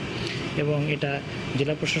জন্য, এবং এটা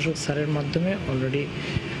জেলা প্রশাসক স্যারের মাধ্যমে অলরেডি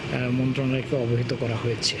মন্ত্রণালয়কে অবহিত করা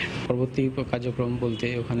হয়েছে। পরবর্তী কার্যক্রম বলতে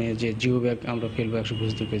ওখানে যে জিও ব্যাগ আমরা ফেলবো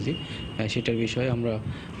 175 কেজি, সেটার বিষয়ে আমরা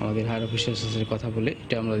আমাদের হায়ার অফিসারের সাথে কথা বলে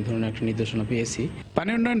এটা আমরা এই ধরনের একটা নির্দেশনা পেয়েছি। পানি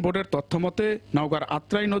উন্নয়ন বোর্ডের তথ্য মতে নওগাঁর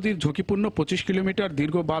আত্রাই নদীর ঝুঁকিপূর্ণ 25 কিলোমিটার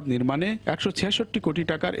দীর্ঘ বাঁধ নির্মাণে 166 কোটি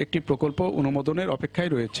টাকার একটি প্রকল্প অনুমোদনের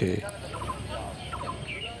অপেক্ষায় রয়েছে।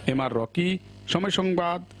 এমআর রকি, সময়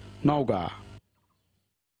সংবাদ, নওগাঁ।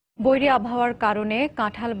 বৈরী আবহাওয়ার কারণে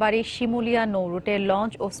কাঁঠালবাড়ি শিমুলিয়া নৌরুটে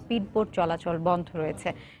লঞ্চ ও স্পিডবোট চলাচল বন্ধ রয়েছে।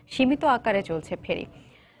 সীমিত আকারে চলছে ফেরি।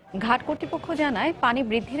 ঘাট কর্তৃপক্ষ জানায়, পানি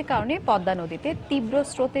বৃদ্ধির কারণে পদ্মা নদীতে তীব্র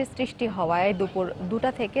স্রোতের সৃষ্টি হওয়ায় দুপুর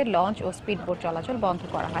 2টা থেকে লঞ্চ ও স্পিডবোট চলাচল বন্ধ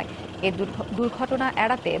করা হয়। এই দুর্ঘটনা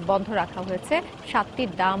এড়াতে বন্ধ রাখা হয়েছে 7টি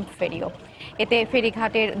ডাম্প ফেরিও। এতে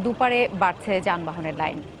ফেরিঘাটের দুপারে বাড়ছে যানবাহনের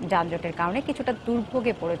লাইন। যানজটের কারণে কিছুটা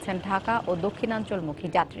দুর্ভোগে পড়েছেন ঢাকা ও দক্ষিণাঞ্চলমুখী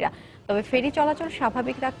যাত্রীরা। তবে ফেরি চলাচল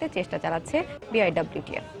স্বাভাবিক রাখতে চেষ্টা চালাচ্ছে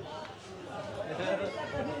বিআইডব্লিউটিএফ।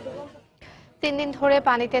 3 দিন ধরে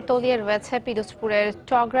পানিতে তলিয়ে রয়েছে পিরোজপুরের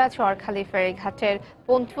টগরা চরখালি ফেরিঘাটের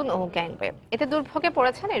পন্টুন ও গ্যাংওয়ে। এতে দুর্ভোগে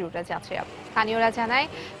পড়েছেন এই রুটের যাত্রীরা। স্থানীয়রা জানায়,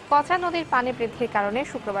 কচা নদীর পানি বৃদ্ধির কারণে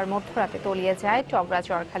শুক্রবার মধ্যরাতে তলিয়ে যায় টগরা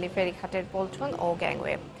চরখালি ফেরিঘাটের পন্টুন ও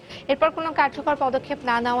গ্যাংওয়ে। এরপর কোনো কার্যকর পদক্ষেপ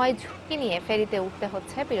না নেওয়ায় ঝুঁকি নিয়ে ফেরিতে উঠতে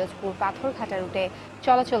হচ্ছে পিরোজপুর পাথরঘাটা রুটে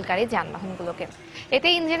চলাচলকারী যানবাহনগুলোকে। এতে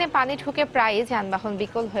ইঞ্জিনে পানি ঢুকে প্রায়ই যানবাহন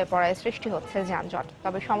বিকল হয়ে পড়ায় সৃষ্টি হচ্ছে যানজট।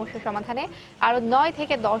 তবে সমস্যা সমাধানে আরো 9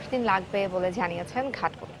 থেকে 10 দিন লাগবে বলে জানিয়েছেন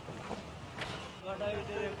ঘাট কর্তৃপক্ষ।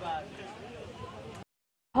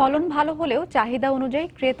 ফলন ভালো হলেও চাহিদা অনুযায়ী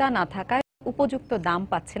ক্রেতা না থাকায় উপযুক্ত দাম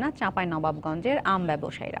পাচ্ছে না চাঁপাইনবাবগঞ্জের আম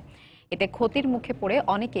ব্যবসায়ীরা। এতে ক্ষতির মুখে পড়ে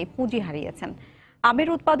অনেকেই পুঁজি হারিয়েছেন। আমের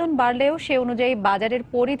উৎপাদন বাড়লেও সে অনুযায়ী বাজারের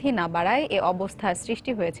পরিধি না বাড়ায় এ অবস্থার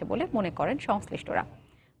সৃষ্টি হয়েছে বলে মনে করেন সংশ্লিষ্টরা।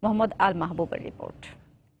 মোহাম্মদ আল মাহবুবের রিপোর্ট।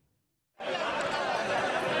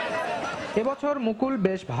 এবছর মুকুল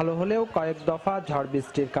বেশ ভালো হলেও কয়েক দফা ঝড়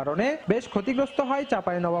বৃষ্টির কারণে বেশ ক্ষতিগ্রস্ত হয়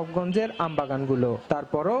চাঁপাইনবাবগঞ্জের আমবাগানগুলো।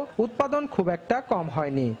 তারপরও উৎপাদন খুব একটা কম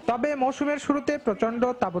হয়নি। তবে মৌসুমের শুরুতে প্রচন্ড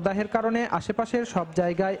তাপদাহের কারণে আশেপাশের সব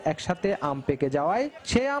জায়গায় একসাথে আম পেকে যাওয়ায়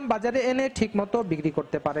সে আম বাজারে এনে ঠিকমতো বিক্রি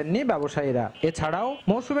করতে পারেননি ব্যবসায়ীরা। এছাড়াও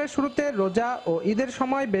মৌসুমের শুরুতে রোজা ও ঈদের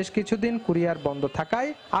সময় বেশ কিছুদিন কুরিয়ার বন্ধ থাকায়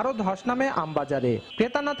আরো ধস নামে আম বাজারে।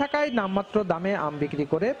 ক্রেতা না থাকায় নামমাত্র দামে আম বিক্রি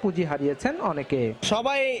করে পুঁজি হারিয়েছেন অনেকে।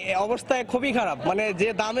 সবাই অবস্থায় খুবই খারাপ, মানে যে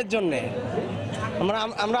দামের জন্য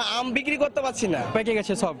আমরা আম বিক্রি করতে পারছি না, পেকে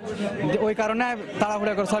গেছে সব, ওই কারণে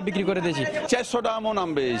তাড়াহুড়া করে সব বিক্রি করে দিয়েছি। 400টা আমন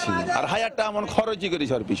আম পেয়েছি আর 1000টা আমন খরচই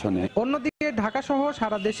করেছি ওর পিছনে। অন্যদিকে ঢাকা সহ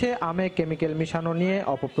সারা দেশে আমে কেমিক্যাল মিশানো নিয়ে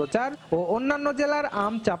অপপ্রচার ও অন্যান্য জেলার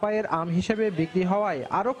আম চাপাইয়ের আম হিসেবে বিক্রি হওয়ায়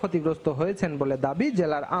আরো ক্ষতিগ্রস্ত হয়েছেন বলে দাবি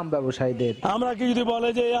জেলার আম ব্যবসায়ীদের। আমরা কি যদি বলে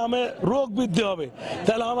যে আমে রোগ বৃদ্ধি হবে,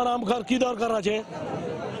 তাহলে আমার আম খাওয়ার কি দরকার আছে?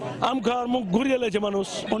 আম খাওয়ার মুখ ঘুরিয়ে লেছে মানুষ।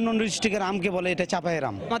 অন্য ডিস্ট্রিক্টের আমকে বলে এটা চাপাইয়ের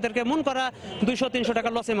আম, আমাদেরকে মন করা 200-300 টাকা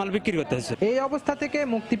লসে মাল বিক্রি করতে হচ্ছে। এই অবস্থা থেকে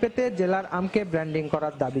মুক্তি পেতে জেলার আমকে ব্র্যান্ডিং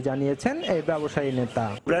করার দাবি জানিয়েছেন এই ব্যবসায়ী নেতা।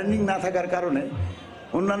 ব্র্যান্ডিং না থাকার কারণে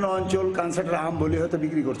অন্যান্য অঞ্চল কানসার্টের আম বলে হয়তো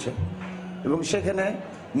বিক্রি করছে এবং সেখানে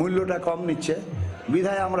মূল্যটা কম নিচ্ছে,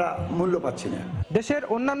 বিধায় আমরা মূল্য পাচ্ছি না। দেশের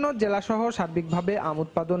অন্যান্য জেলাসহ সার্বিকভাবে আম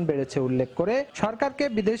উৎপাদন বেড়েছে উল্লেখ করে সরকারকে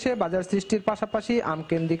বিদেশে বাজার সৃষ্টির পাশাপাশি আম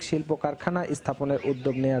কেন্দ্রিক শিল্প কারখানা স্থাপনের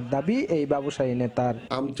উদ্যোগ নেওয়ার দাবি এই ব্যবসায়ী নেতার।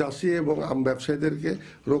 আম চাষি এবং আম ব্যবসায়ীদেরকে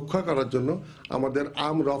রক্ষা করার জন্য আমাদের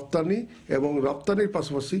আম রপ্তানি এবং রপ্তানির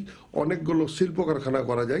পাশাপাশি অনেকগুলো শিল্প কারখানা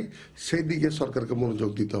করা যায়, সেই দিকে সরকারকে মনোযোগ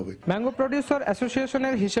দিতে হবে। ম্যাঙ্গো প্রডিউসার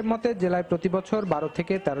অ্যাসোসিয়েশনের হিসেব মতে জেলায় প্রতি বছর 12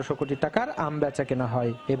 থেকে 1300 কোটি টাকার আম বেচা কেনা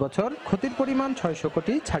হয়। এবছর ক্ষতির পরিমাণ 600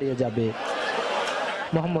 কোটি ছাড়িয়ে যাবে।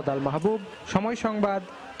 মোহাম্মদ আল মাহবুব, সময় সংবাদ,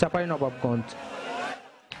 চাঁপাইনবাবগঞ্জ।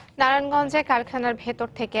 নারায়ণগঞ্জে কারখানার ভেতর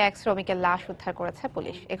থেকে এক শ্রমিকের লাশ উদ্ধার করেছে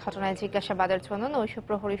পুলিশ। এ ঘটনায় জিজ্ঞাসাবাদের জন্য নৈশ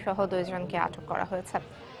প্রহরী সহ 2 জনকে আটক করা হয়েছে।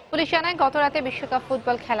 পুলিশ জানায়, গতরাতে বিশ্বকাপ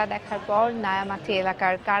ফুটবল খেলা দেখার পর নায়ামাটি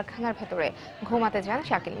এলাকার কারখানার ভেতরে ঘুমাতে যান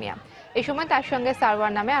শাকিল মিয়া। এই সময় তার সঙ্গে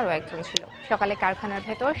সারওয়ার নামে আরও একজন ছিল। সকালে কারখানার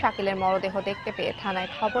ভেতর শাকিলের মরদেহ দেখতে পেয়ে থানায়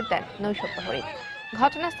খবর দেন নৈশ প্রহরী।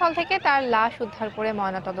 ঘটনাস্থল থেকে তার লাশ উদ্ধার করে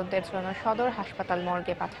ময়নাতদন্তের জন্য সদর হাসপাতাল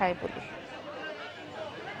মর্গে পাঠায় পুলিশ।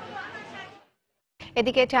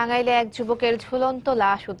 এদিকে টাঙ্গাইলে এক যুবকের ঝুলন্ত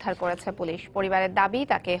লাশ উদ্ধার করেছে পুলিশ। পরিবারের দাবি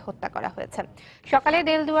তাকে হত্যা করা হয়েছে। সকালে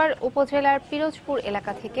দেলদুয়ার উপজেলার পিরোজপুর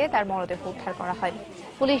এলাকা থেকে তার মরদেহ উদ্ধার করা হয়।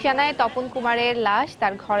 পুলিশ জানায়, তপন কুমারের লাশ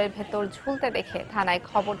তার ঘরের ভেতর ঝুলতে দেখে থানায়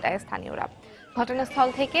খবর দেয় স্থানীয়রা। ঘটনাস্থল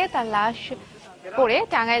থেকে তার লাশ করে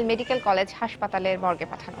টাঙ্গাইল মেডিকেল কলেজ হাসপাতালের মর্গে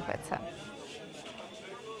পাঠানো হয়েছে।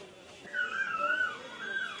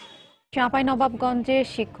 চাঁপাইনবাবগঞ্জে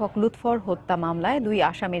শিক্ষক লুৎফর হত্যা মামলায় 2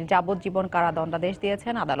 আসামির যাবজ্জীবন কারাদণ্ডাদেশ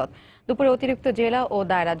দিয়েছেন আদালত। দুপুরে অতিরিক্ত জেলা ও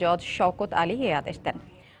দায়রা জজ শওকত আলী এই আদেশ দেন।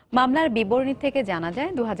 মামলার বিবরণী থেকে জানা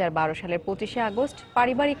যায়, 2012 সালের 25শে আগস্ট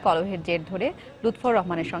পারিবারিক কলহের জের ধরে লুৎফর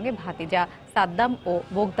রহমানের সঙ্গে ভাতিজা সাদ্দাম ও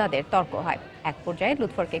বোগদাদের তর্ক হয়। এক পর্যায়ে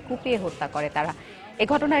লুৎফরকে কুপিয়ে হত্যা করে তারা। এ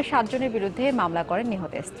ঘটনায় 7 জনের বিরুদ্ধে মামলা করেন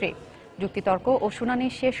নিহতের স্ত্রী। যুক্তিতর্ক ও শুনানি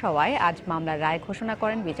শেষ হওয়ায় আজ মামলার রায় ঘোষণা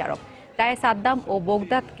করেন বিচারক। রায়ে সাদ্দাম ও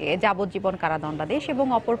বোগদাদকে যাবজ্জীবন কারাদণ্ডাদেশ এবং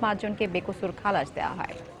অপর 5 জনকে বেকসুর খালাস দেওয়া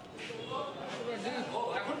হয়।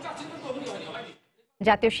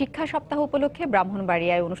 জাতীয় শিক্ষা সপ্তাহ উপলক্ষে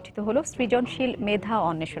ব্রাহ্মণবাড়িয়ায় অনুষ্ঠিত হল সৃজনশীল মেধা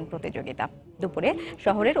অন্বেষণ প্রতিযোগিতা। দুপুরে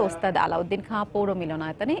শহরের ওস্তাদ আলাউদ্দিন খাঁ পৌর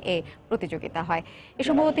মিলনায়তনে এ প্রতিযোগিতা হয়। এ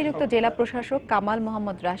সময় অতিরিক্ত জেলা প্রশাসক কামাল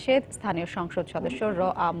মোহাম্মদ রাশেদ, স্থানীয় সংসদ সদস্য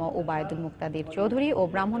আম উবায়দুল মুক্তাদির চৌধুরী ও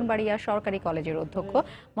ব্রাহ্মণবাড়িয়া সরকারি কলেজের অধ্যক্ষ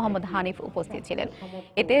মোহাম্মদ হানিফ উপস্থিত ছিলেন।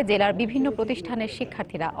 এতে জেলার বিভিন্ন প্রতিষ্ঠানের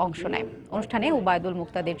শিক্ষার্থীরা অংশ নেয়। অনুষ্ঠানে উবায়দুল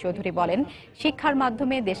মুক্তাদির চৌধুরী বলেন, শিক্ষার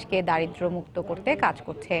মাধ্যমে দেশকে দারিদ্র্যমুক্ত করতে কাজ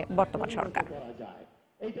করছে বর্তমান সরকার।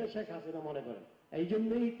 এইটা শেখ হাসিনা মনে করেন, এই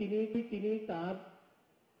জন্যই তিনি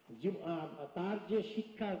তার যে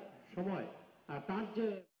শিক্ষার সময় আর তার যে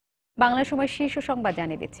বাংলা সময় শীর্ষ সংবাদ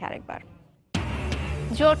জানিয়ে দিচ্ছে আরেকবার।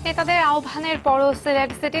 জোট নেতাদের আহ্বানের পরও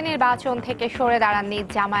সিলেট সিটি নির্বাচন থেকে সরে দাঁড়াননি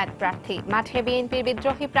জামায়াত প্রার্থী। মাঠে বিএনপির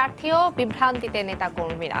বিদ্রোহী প্রার্থীও, বিভ্রান্তিতে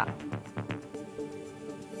নেতাকর্মীরা।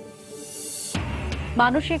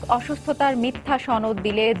 মানসিক অসুস্থতার মিথ্যা সনদ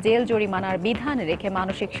দিলে জেল জরিমানার বিধান রেখে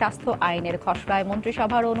মানসিক স্বাস্থ্য আইনের খসড়ায়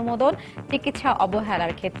মন্ত্রিসভার অনুমোদন। চিকিৎসা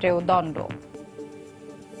অবহেলার ক্ষেত্রেও দণ্ড।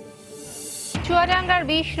 চুয়াডাঙ্গার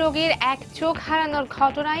 20 রোগীর এক চোখ হারানোর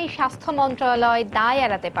ঘটনায় স্বাস্থ্য মন্ত্রণালয় দায়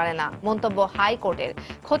এড়াতে পারে না। মন্তব্য হাইকোর্টের।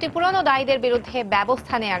 ক্ষতিপূরণ ও দায়ীদের বিরুদ্ধে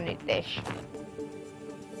ব্যবস্থা নেওয়ার নির্দেশ।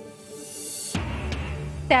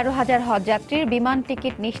 13,000 হজযাত্রীর বিমান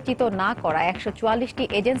টিকিট নিশ্চিত না করা 144টি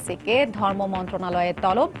এজেন্সিকে ধর্ম মন্ত্রণালয়ের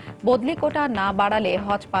তলব, বদলি কোটা না বাড়ালে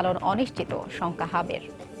হজ পালন অনিশ্চিত, শঙ্কা হাবের।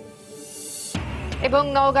 এবং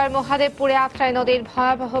নওগাঁর মহাদেবপুরে আত্রাই নদীর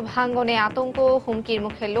ভয়াবহ ভাঙ্গনে আতঙ্ক, হুমকির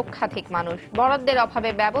মুখে লক্ষাধিক মানুষ। বরাদ্দের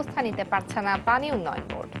অভাবে ব্যবস্থা নিতে পারছে না পানি উন্নয়ন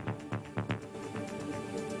বোর্ড।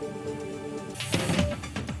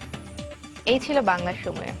 এই ছিল বাংলার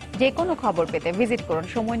সময়। যে কোনো খবর পেতে ভিজিট করুন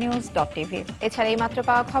সময়নিউজ.tv। এছাড়া এই মাত্র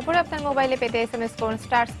পাওয়া খবর আপনার মোবাইলে পেতে SMS করুন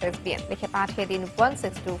 *BN লিখে পাঠিয়ে দিন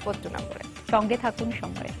 16242 নম্বরে। সঙ্গে থাকুন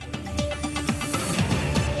সময়।